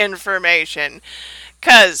such information.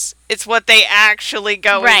 'Cause it's what they actually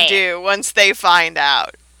go and do once they find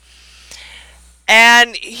out.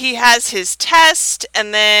 And he has his test,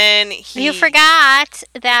 and then You forgot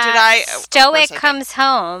that Stoic comes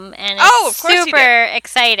home and is super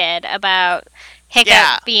excited about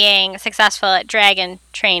Hiccup being successful at dragon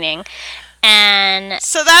training. And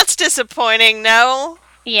so that's disappointing, no?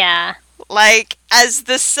 Yeah. Like, as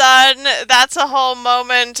the son, that's a whole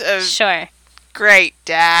moment of... Sure. Great,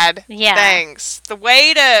 Dad. Yeah. Thanks. The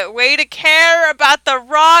way to care about the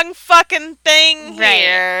wrong fucking thing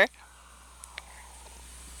here.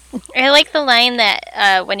 I like the line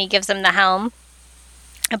that when he gives him the helm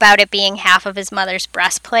about it being half of his mother's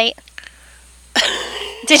breastplate.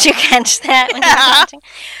 Did you catch that when you were watching?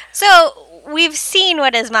 So we've seen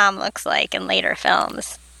what his mom looks like in later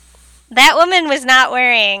films. That woman was not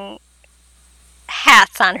wearing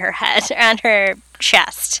hats on her head, on her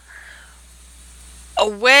chest.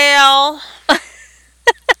 Well,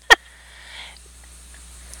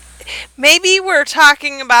 maybe we're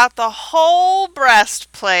talking about the whole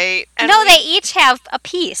breastplate. And no, they each have a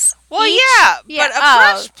piece. Well, each, yeah, but a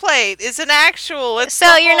breastplate is an actual. It's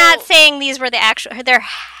so you're not saying these were the actual. Their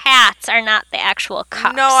hats are not the actual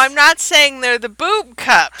cups. No, I'm not saying they're the boob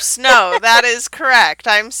cups. No, that is correct.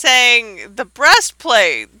 I'm saying the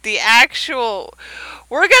breastplate, the actual.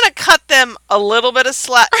 We're gonna cut them a little bit of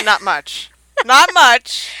slack. Not much. Not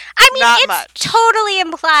much. I mean, not it's much. Totally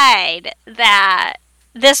implied that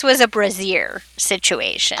this was a brassiere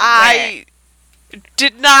situation. I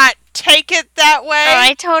did not take it that way. Oh,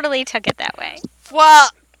 I totally took it that way.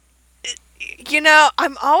 Well,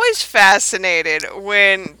 I'm always fascinated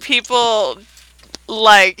when people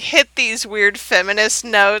hit these weird feminist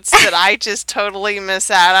notes that I just totally miss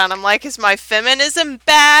out on. I'm like, is my feminism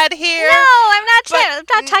bad here? No, I'm not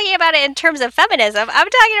talking about it in terms of feminism. I'm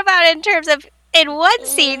talking about it in terms of in one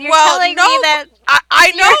scene you're telling me that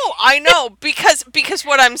I know because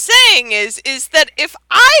what I'm saying is that if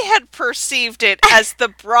I had perceived it as the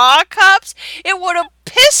bra cups, it would have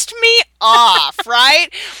pissed me off, right?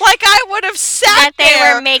 Like I would have sat that they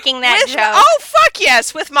there were making that joke. Oh fuck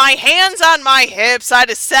yes, with my hands on my hips, I'd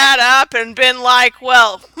have sat up and been like,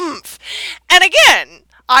 well, And again,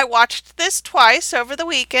 I watched this twice over the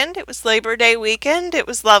weekend. It was Labor Day weekend. It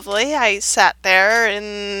was lovely. I sat there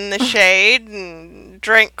in the shade and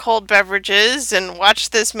drank cold beverages and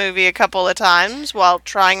watched this movie a couple of times while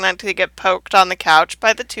trying not to get poked on the couch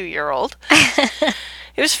by the 2-year-old.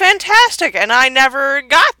 It was fantastic, and I never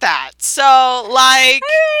got that. So, I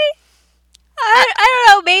don't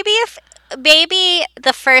know. Maybe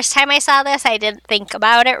the first time I saw this, I didn't think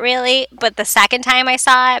about it really, but the second time I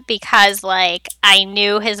saw it, because I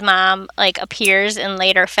knew his mom appears in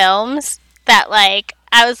later films, that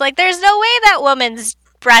I was like, there's no way that woman's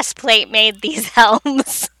breastplate made these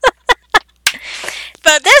helms.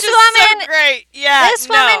 But this woman, so great. Yeah, this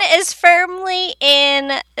woman is firmly in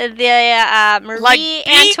the Marie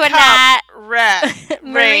Antoinette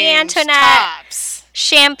Marie Antoinette tops.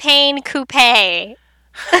 Champagne coupe.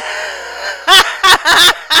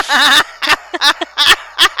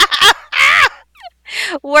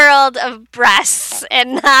 World of breasts,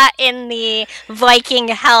 and not in the Viking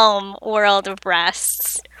helm world of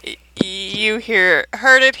breasts. You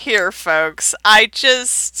heard it here, folks.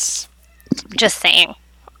 Just saying.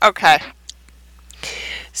 Okay.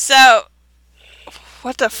 So,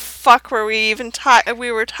 what the fuck were we even talking?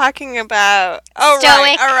 We were talking about. Oh, Stoic.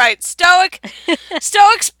 Right. All right.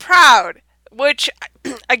 Stoic's proud, which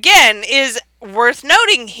again is worth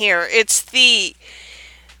noting here. It's the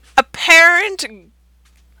apparent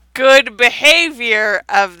good behavior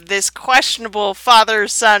of this questionable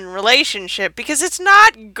father-son relationship, because it's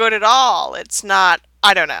not good at all. It's not,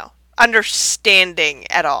 understanding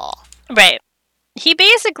at all. Right. He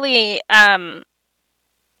basically,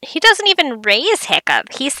 he doesn't even raise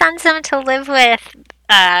Hiccup. He sends him to live with,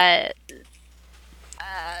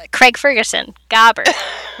 Craig Ferguson, Gobber,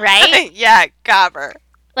 right? Yeah, Gobber.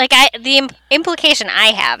 The implication I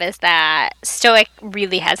have is that Stoic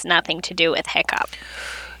really has nothing to do with Hiccup.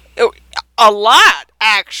 A lot,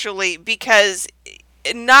 actually, because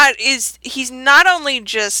he's not only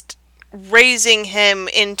just raising him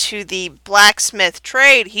into the blacksmith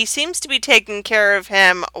trade, he seems to be taking care of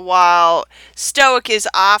him while Stoic is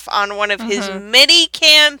off on one of his many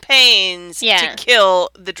campaigns to kill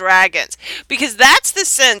the dragons. Because that's the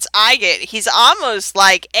sense I get. He's almost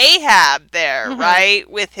like Ahab there, right?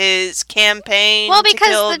 With his campaign to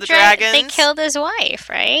kill the dragons. They killed his wife,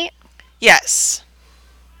 right? Yes.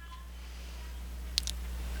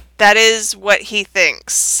 That is what he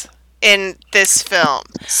thinks in this film.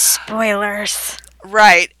 Spoilers.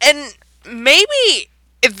 Right. And maybe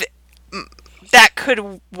that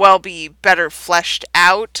could well be better fleshed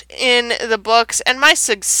out in the books. And my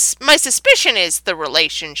suspicion is the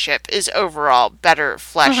relationship is overall better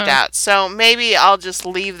fleshed out. So maybe I'll just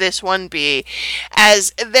leave this one be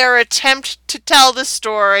as their attempt to tell the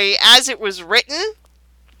story as it was written.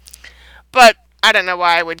 But I don't know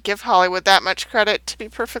why I would give Hollywood that much credit, to be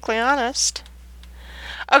perfectly honest.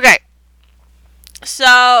 Okay.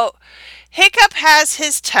 So, Hiccup has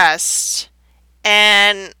his test,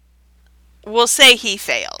 and we'll say he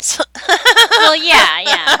fails. Well,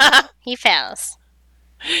 yeah. He fails.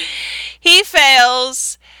 He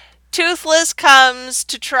fails. Toothless comes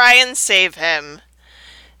to try and save him.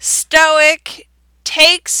 Stoic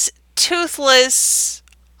takes Toothless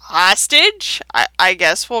hostage, I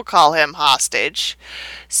guess we'll call him hostage,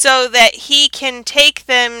 so that he can take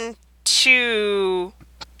them to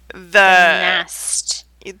nest.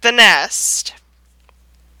 The nest.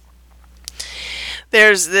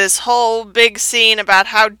 There's this whole big scene about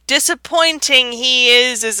how disappointing he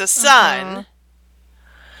is as a son.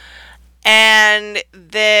 And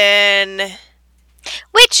then...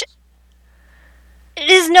 Which...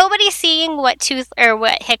 Is nobody seeing what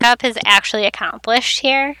Hiccup has actually accomplished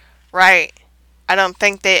here? Right. I don't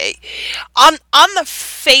think they... On the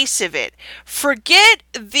face of it, forget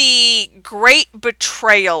the great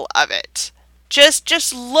betrayal of it.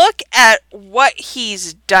 Just look at what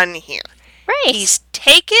he's done here. Right. He's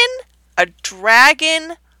taken a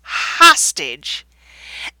dragon hostage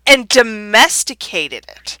and domesticated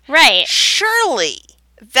it. Right. Surely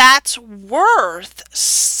that's worth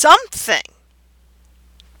something.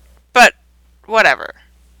 But whatever.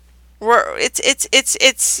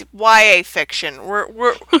 It's YA fiction.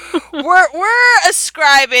 We're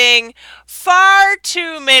ascribing far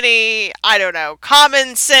too many, I don't know,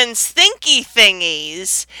 common sense thinky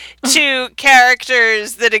thingies to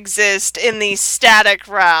characters that exist in the static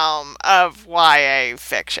realm of YA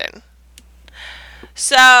fiction.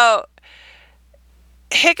 So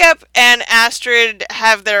Hiccup and Astrid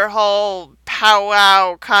have their whole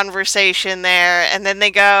powwow conversation there, and then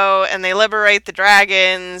they go and they liberate the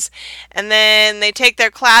dragons, and then they take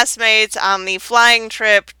their classmates on the flying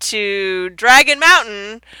trip to Dragon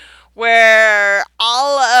Mountain, where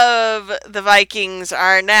all of the Vikings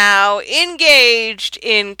are now engaged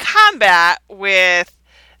in combat with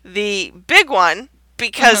the big one,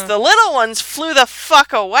 because the little ones flew the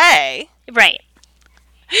fuck away. Right.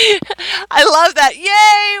 I love that.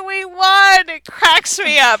 Yay, we won! It cracks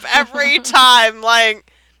me up every time. Like,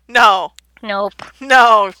 no. Nope.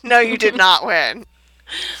 No, you did not win.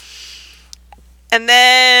 And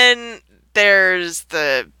then there's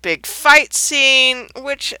the big fight scene,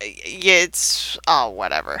 which, it's,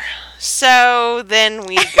 whatever. So then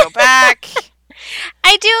we go back.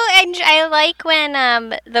 I like when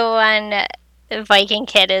the one Viking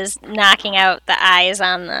kid is knocking out the eyes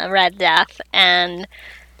on the Red Death, and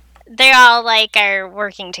they all are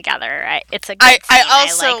working together. It's a good scene. I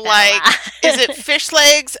also like is it Fish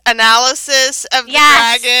Legs' analysis of the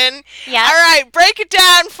dragon? Yeah. All right, break it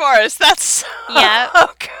down for us. That's so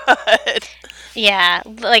good. Yeah,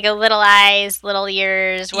 like a little eyes, little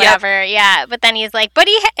ears, whatever. Yep. Yeah, but then he's like,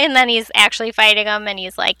 and then he's actually fighting him, and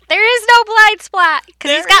he's like, there is no blind spot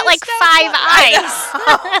because he's got 5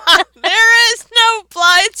 eyes. There is no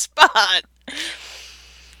blind spot.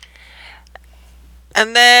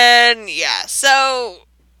 And then, so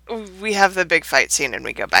we have the big fight scene, and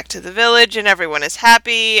we go back to the village, and everyone is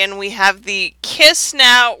happy, and we have the kiss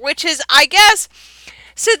now, which is, I guess,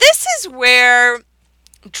 so this is where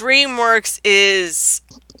DreamWorks is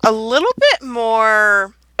a little bit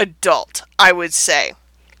more adult, I would say,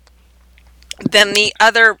 than the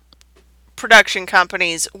other production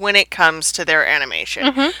companies when it comes to their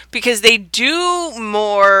animation. Because they do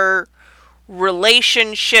more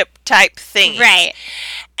relationship type things. Right.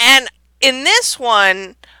 And in this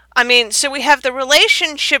one, I mean, so we have the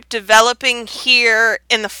relationship developing here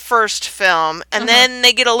in the first film, and then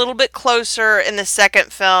they get a little bit closer in the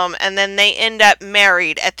second film, and then they end up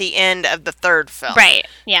married at the end of the third film. Right,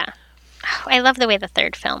 yeah. Oh, I love the way the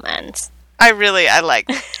third film ends. I like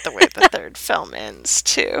the way the third film ends,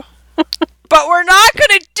 too. But we're not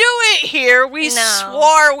going to do it here. We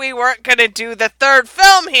swore we weren't going to do the third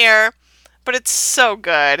film here. But it's so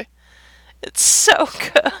good. It's so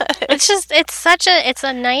good. It's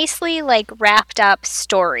a nicely wrapped up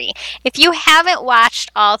story. If you haven't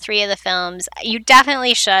watched all 3 of the films, you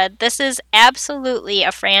definitely should. This is absolutely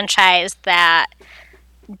a franchise that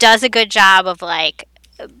does a good job of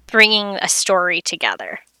bringing a story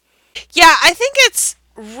together. Yeah, I think it's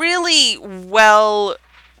really well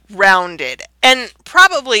rounded, and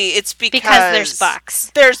probably it's because there's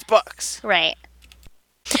books. There's books, right?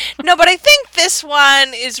 No, but I think this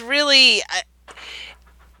one is really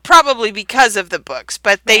probably because of the books,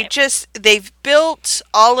 but they've built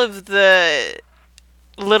all of the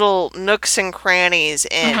little nooks and crannies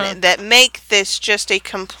in that make this just a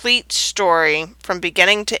complete story from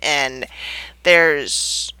beginning to end.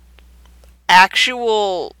 There's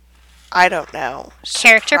actual, I don't know,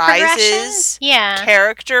 character progression. Yeah,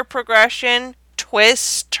 character progression.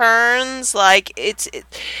 Twists, turns,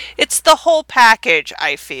 it's the whole package,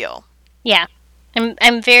 I feel. Yeah.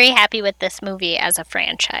 I'm very happy with this movie as a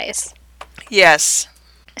franchise. Yes.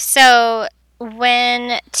 So,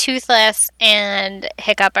 when Toothless and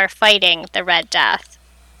Hiccup are fighting the Red Death,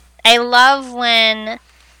 I love when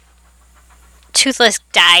Toothless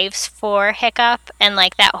dives for Hiccup, and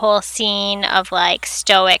that whole scene of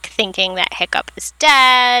stoic thinking that Hiccup is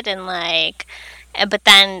dead, and But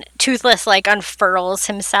then Toothless, like, unfurls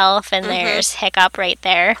himself, and there's Hiccup right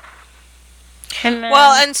there.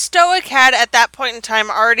 Well, and Stoic had at that point in time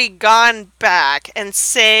already gone back and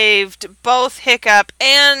saved both Hiccup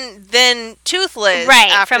and then Toothless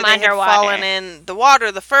after from they underwater. had fallen in the water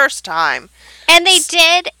the first time. And they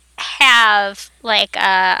did have like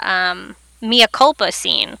a mea culpa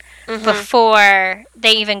scene before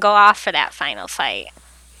they even go off for that final fight.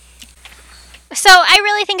 So I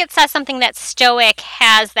really think it says something that Stoic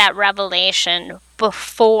has that revelation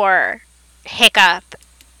before Hiccup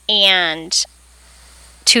and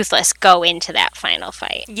Toothless go into that final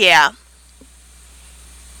fight. Yeah.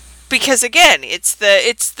 Because again, it's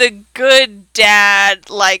the good dad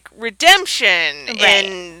like redemption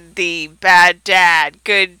in the bad dad,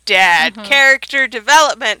 good dad character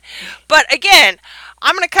development. But again,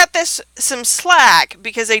 I'm going to cut this some slack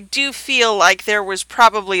because I do feel like there was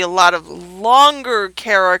probably a lot of longer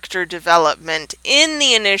character development in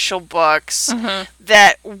the initial books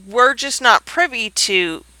that we're just not privy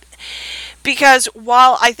to. Because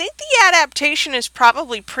while I think the adaptation is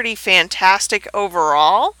probably pretty fantastic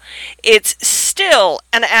overall, it's still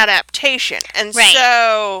an adaptation. And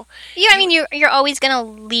so... Yeah, I mean, you're always going to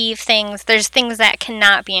leave things... There's things that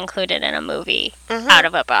cannot be included in a movie out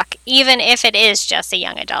of a book, even if it is just a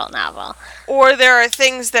young adult novel. Or there are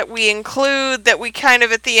things that we include that we kind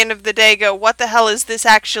of, at the end of the day, go, what the hell is this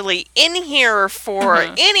actually in here for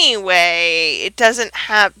anyway? It doesn't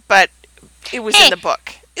have... But it was in the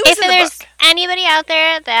book. If there's anybody out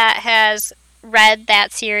there that has read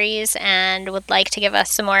that series and would like to give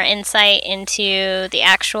us some more insight into the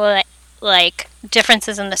actual like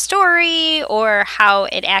differences in the story or how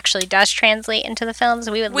it actually does translate into the films,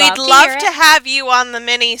 we'd love to have you on the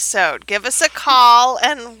mini-sode. Give us a call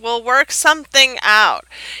and we'll work something out.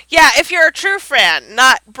 Yeah, if you're a true fan,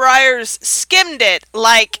 not Briar's skimmed it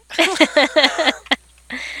like...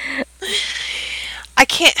 I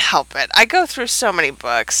can't help it. I go through so many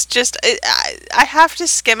books. Just, I have to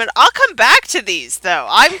skim it. I'll come back to these, though.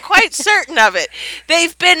 I'm quite certain of it.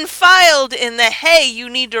 They've been filed in the, hey, you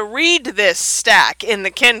need to read this stack in the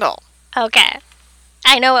Kindle. Okay.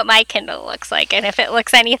 I know what my Kindle looks like, and if it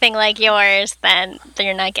looks anything like yours, then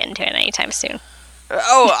you're not getting to it anytime soon.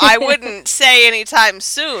 Oh, I wouldn't say anytime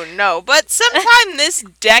soon, no. But sometime this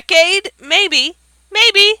decade, maybe.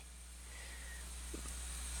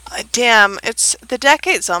 Damn, the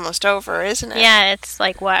decade's almost over, isn't it? Yeah, it's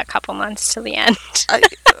like, what, a couple months till the end.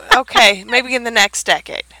 Okay, maybe in the next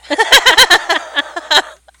decade.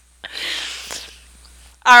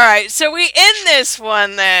 Alright, so we end this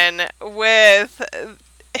one then with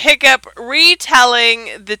Hiccup retelling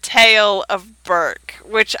the tale of Berk,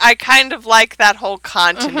 which I kind of like that whole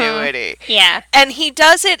continuity. Yeah. And he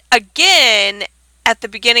does it again at the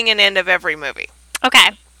beginning and end of every movie.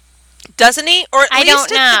 Okay. Doesn't he? Or I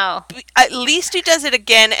don't know. At least he does it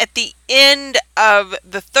again at the end of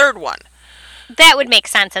the third one. That would make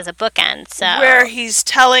sense as a bookend, so... Where he's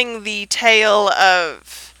telling the tale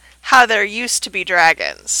of how there used to be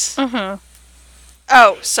dragons.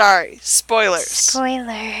 Oh, sorry. Spoilers.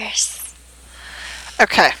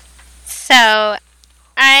 Okay. So,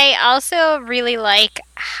 I also really like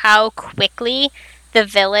how quickly the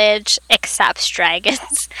village accepts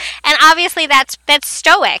dragons. And obviously that's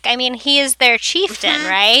Stoic. I mean, he is their chieftain,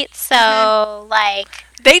 right? So, like...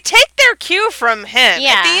 They take their cue from him.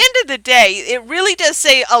 Yeah. At the end of the day, it really does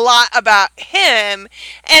say a lot about him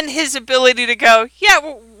and his ability to go,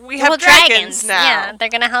 yeah, we have dragons now. Yeah, they're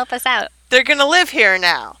going to help us out. They're going to live here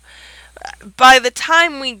now. By the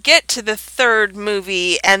time we get to the third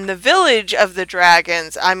movie and the village of the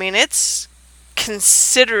dragons, I mean, it's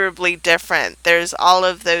considerably different. There's all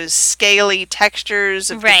of those scaly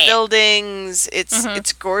textures of the buildings.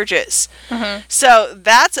 It's gorgeous. So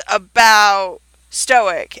that's about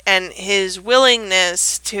Stoic and his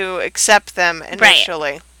willingness to accept them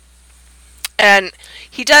initially. And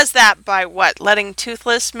he does that by what? Letting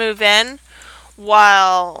Toothless move in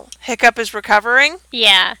while Hiccup is recovering?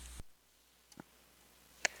 Yeah.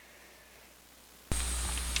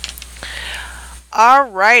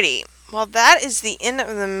 Alrighty. Well, that is the end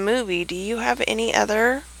of the movie. Do you have any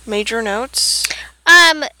other major notes?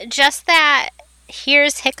 Just that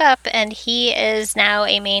here's Hiccup, and he is now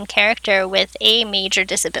a main character with a major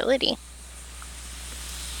disability.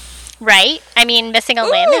 Right? I mean, missing a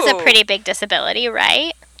limb is a pretty big disability,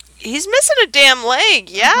 right? He's missing a damn leg.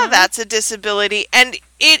 Yeah, that's a disability. And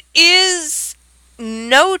it is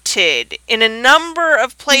noted in a number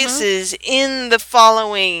of places in the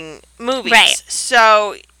following movies. Right.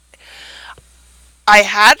 So I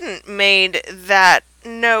hadn't made that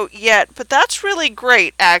note yet, but that's really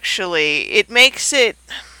great, actually. It makes it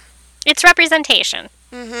It's representation.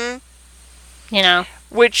 Mm-hmm. You know?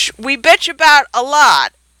 Which we bitch about a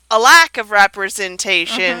lot. A lack of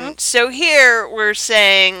representation. So here we're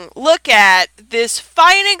saying, look at this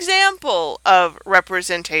fine example of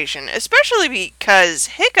representation, especially because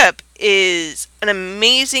Hiccup is an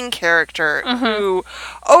amazing character who,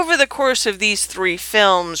 over the course of these 3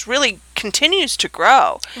 films, really continues to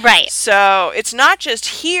grow. Right. So it's not just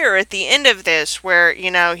here at the end of this where,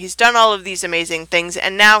 you know, he's done all of these amazing things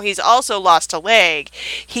and now he's also lost a leg.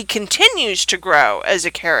 He continues to grow as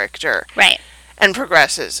a character. Right. And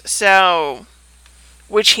progresses. So,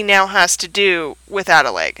 which he now has to do without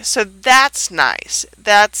a leg. So that's nice.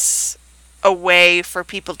 That's a way for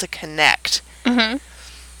people to connect. Mm-hmm.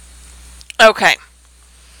 Okay.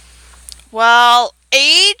 Well,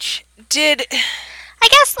 age did... I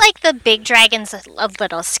guess, like, the big dragon's a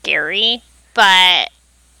little scary, but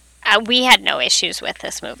we had no issues with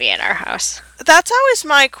this movie at our house. That's always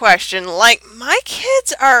my question. Like, my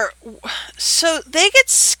kids are... So, they get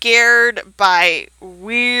scared by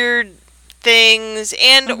weird things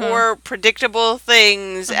and or predictable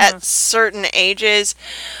things at certain ages.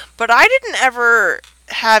 But I didn't ever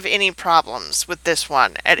have any problems with this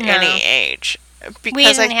one at any age. Because we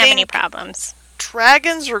didn't have any problems.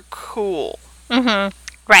 Dragons are cool.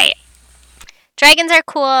 Right. Dragons are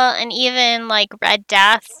cool, and even, like, Red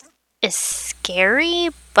Death is scary,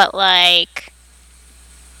 but, like...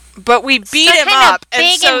 But we beat him up,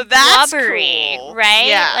 and so that's blubbery, cool. Right?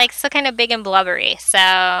 Yeah. Like, still kind of big and blubbery, so...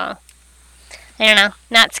 I don't know.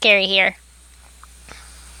 Not scary here.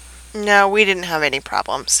 No, we didn't have any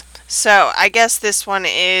problems. So, I guess this one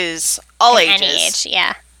is all ages. Any age,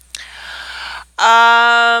 yeah.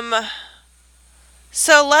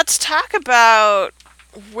 So let's talk about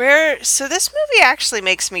so this movie actually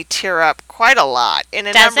makes me tear up quite a lot in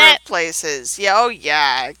a number of places. Yeah, oh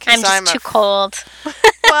yeah. I'm just too cold.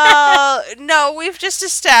 Well, no, we've just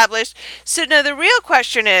established. So no, the real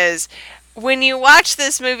question is, when you watch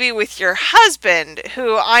this movie with your husband,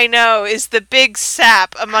 who I know is the big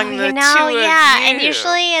sap among the two of you. And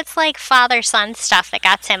usually it's like father-son stuff that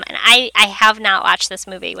gets him, and I have not watched this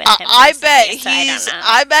movie with him. I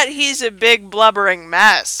bet he's a big blubbering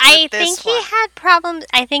mess. I think he had problems.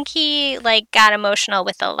 I think he got emotional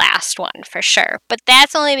with the last one for sure, but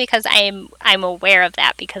that's only because I'm aware of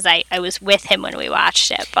that because I was with him when we watched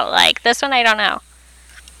it. But this one, I don't know.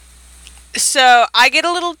 So, I get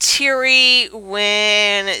a little teary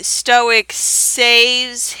when Stoic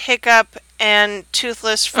saves Hiccup and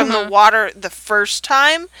Toothless from the water the first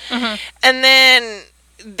time. And then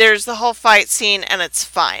there's the whole fight scene and it's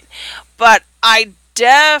fine. But I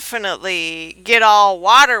definitely get all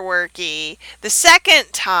waterworky the second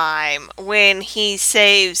time when he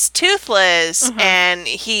saves Toothless and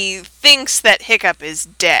he thinks that Hiccup is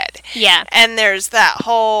dead. Yeah. And there's that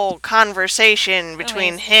whole conversation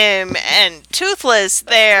between him and Toothless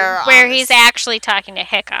there. Where he's actually talking to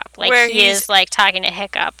Hiccup. He is talking to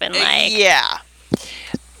Hiccup and Yeah.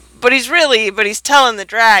 But he's telling the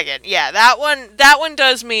dragon. Yeah, that one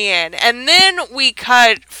does me in. And then we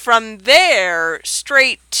cut from there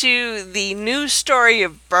straight to the news story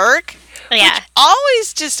of Burke. Yeah. Which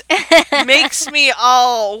always just makes me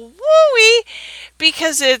all wooey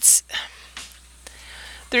because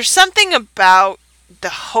there's something about the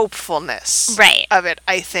hopefulness of it,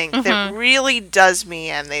 I think, that really does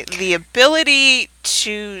me in. The ability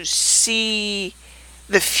to see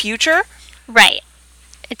the future. Right.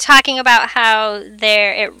 Talking about how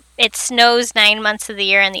it snows 9 months of the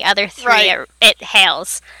year and the other 3 it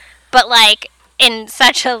hails. But in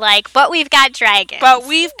such a but we've got dragons. But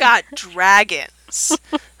we've got dragons.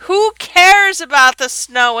 Who cares about the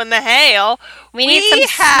snow and the hail? We need some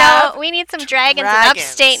snow. We need some dragons in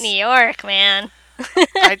upstate New York, man.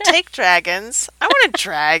 I'd take dragons. I want a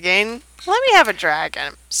dragon. Let me have a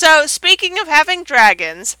dragon. So, speaking of having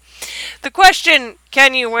dragons, the question,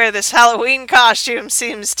 can you wear this Halloween costume,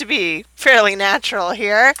 seems to be fairly natural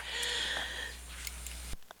here.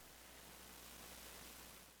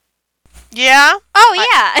 Yeah? Oh,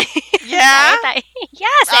 yeah. Yeah?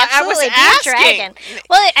 Yes, absolutely. I was asking. Be a dragon.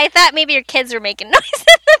 Well, I thought maybe your kids were making noise in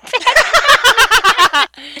the background.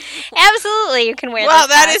 Absolutely, you can wear this Well,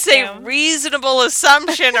 that is costume. a reasonable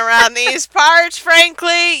assumption around these parts,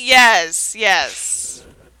 frankly. Yes.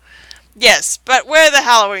 Yes, but wear the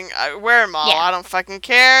Halloween, wear them all. Yeah. I don't fucking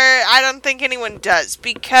care. I don't think anyone does.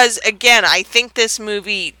 Because, again, I think this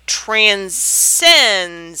movie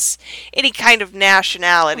transcends any kind of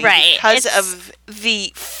nationality. Right. Because of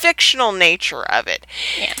the fictional nature of it.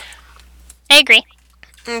 Yeah. I agree.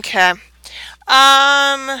 Okay.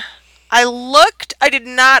 I looked, I did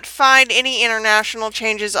not find any international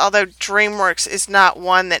changes, although DreamWorks is not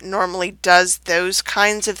one that normally does those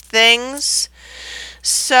kinds of things.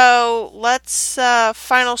 So let's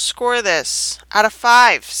final score this out of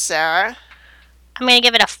 5, Sarah. I'm going to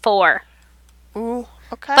give it a 4. Ooh,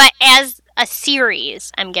 okay. But as a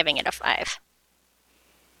series, I'm giving it a 5.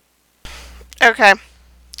 Okay.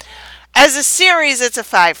 As a series, it's a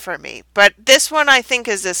 5 for me. But this one, I think,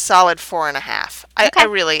 is a solid 4.5.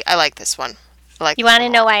 Okay. I like this one. You want to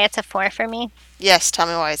know why it's a 4 for me? Yes, tell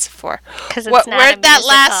me why it's a 4. Because it's not Where'd that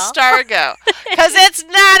last star go? Because it's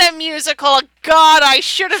not a musical. God, I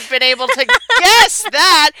should have been able to guess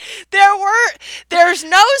that. There's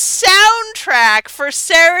no soundtrack for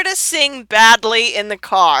Sarah to sing badly in the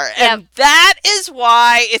car. And that is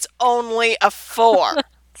why it's only a 4.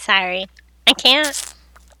 Sorry. I can't.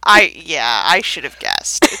 I should have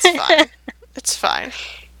guessed. It's fine. It's fine.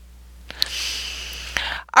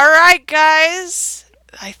 All right, guys.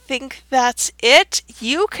 I think that's it.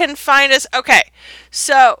 You can find us. Okay,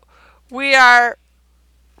 so we are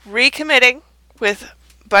recommitting with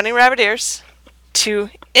Bunny Rabbit Ears to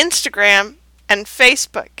Instagram and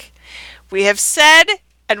Facebook. We have said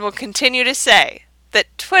and will continue to say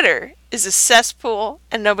that Twitter is a cesspool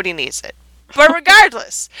and nobody needs it. But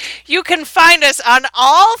regardless, you can find us on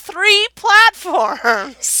all 3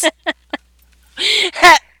 platforms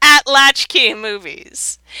at Latchkey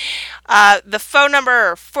Movies. The phone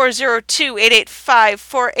number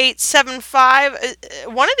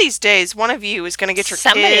 402-885-4875. One of these days, one of you is going to get your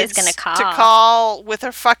Somebody's kids gonna to call with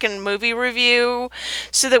a fucking movie review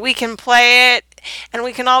so that we can play it and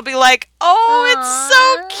we can all be like, oh, it's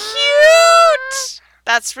so cute.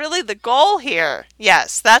 That's really the goal here.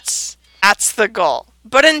 Yes, that's the goal.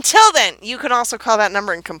 But until then, you can also call that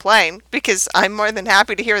number and complain, because I'm more than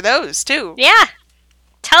happy to hear those, too. Yeah.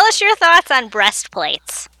 Tell us your thoughts on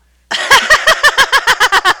breastplates.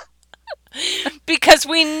 Because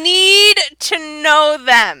we need to know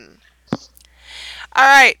them. All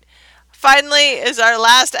right. Finally is our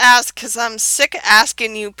last ask, because I'm sick of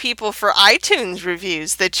asking you people for iTunes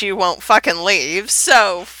reviews that you won't fucking leave.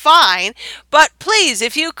 So, fine. But please,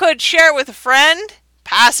 if you could share with a friend,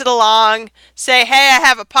 pass it along, say, hey, I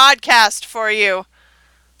have a podcast for you.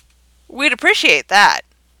 We'd appreciate that.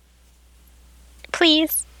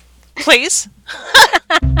 Please. Please?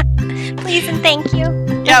 Please and thank you.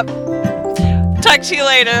 Yep. Talk to you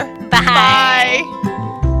later. Bye. Bye.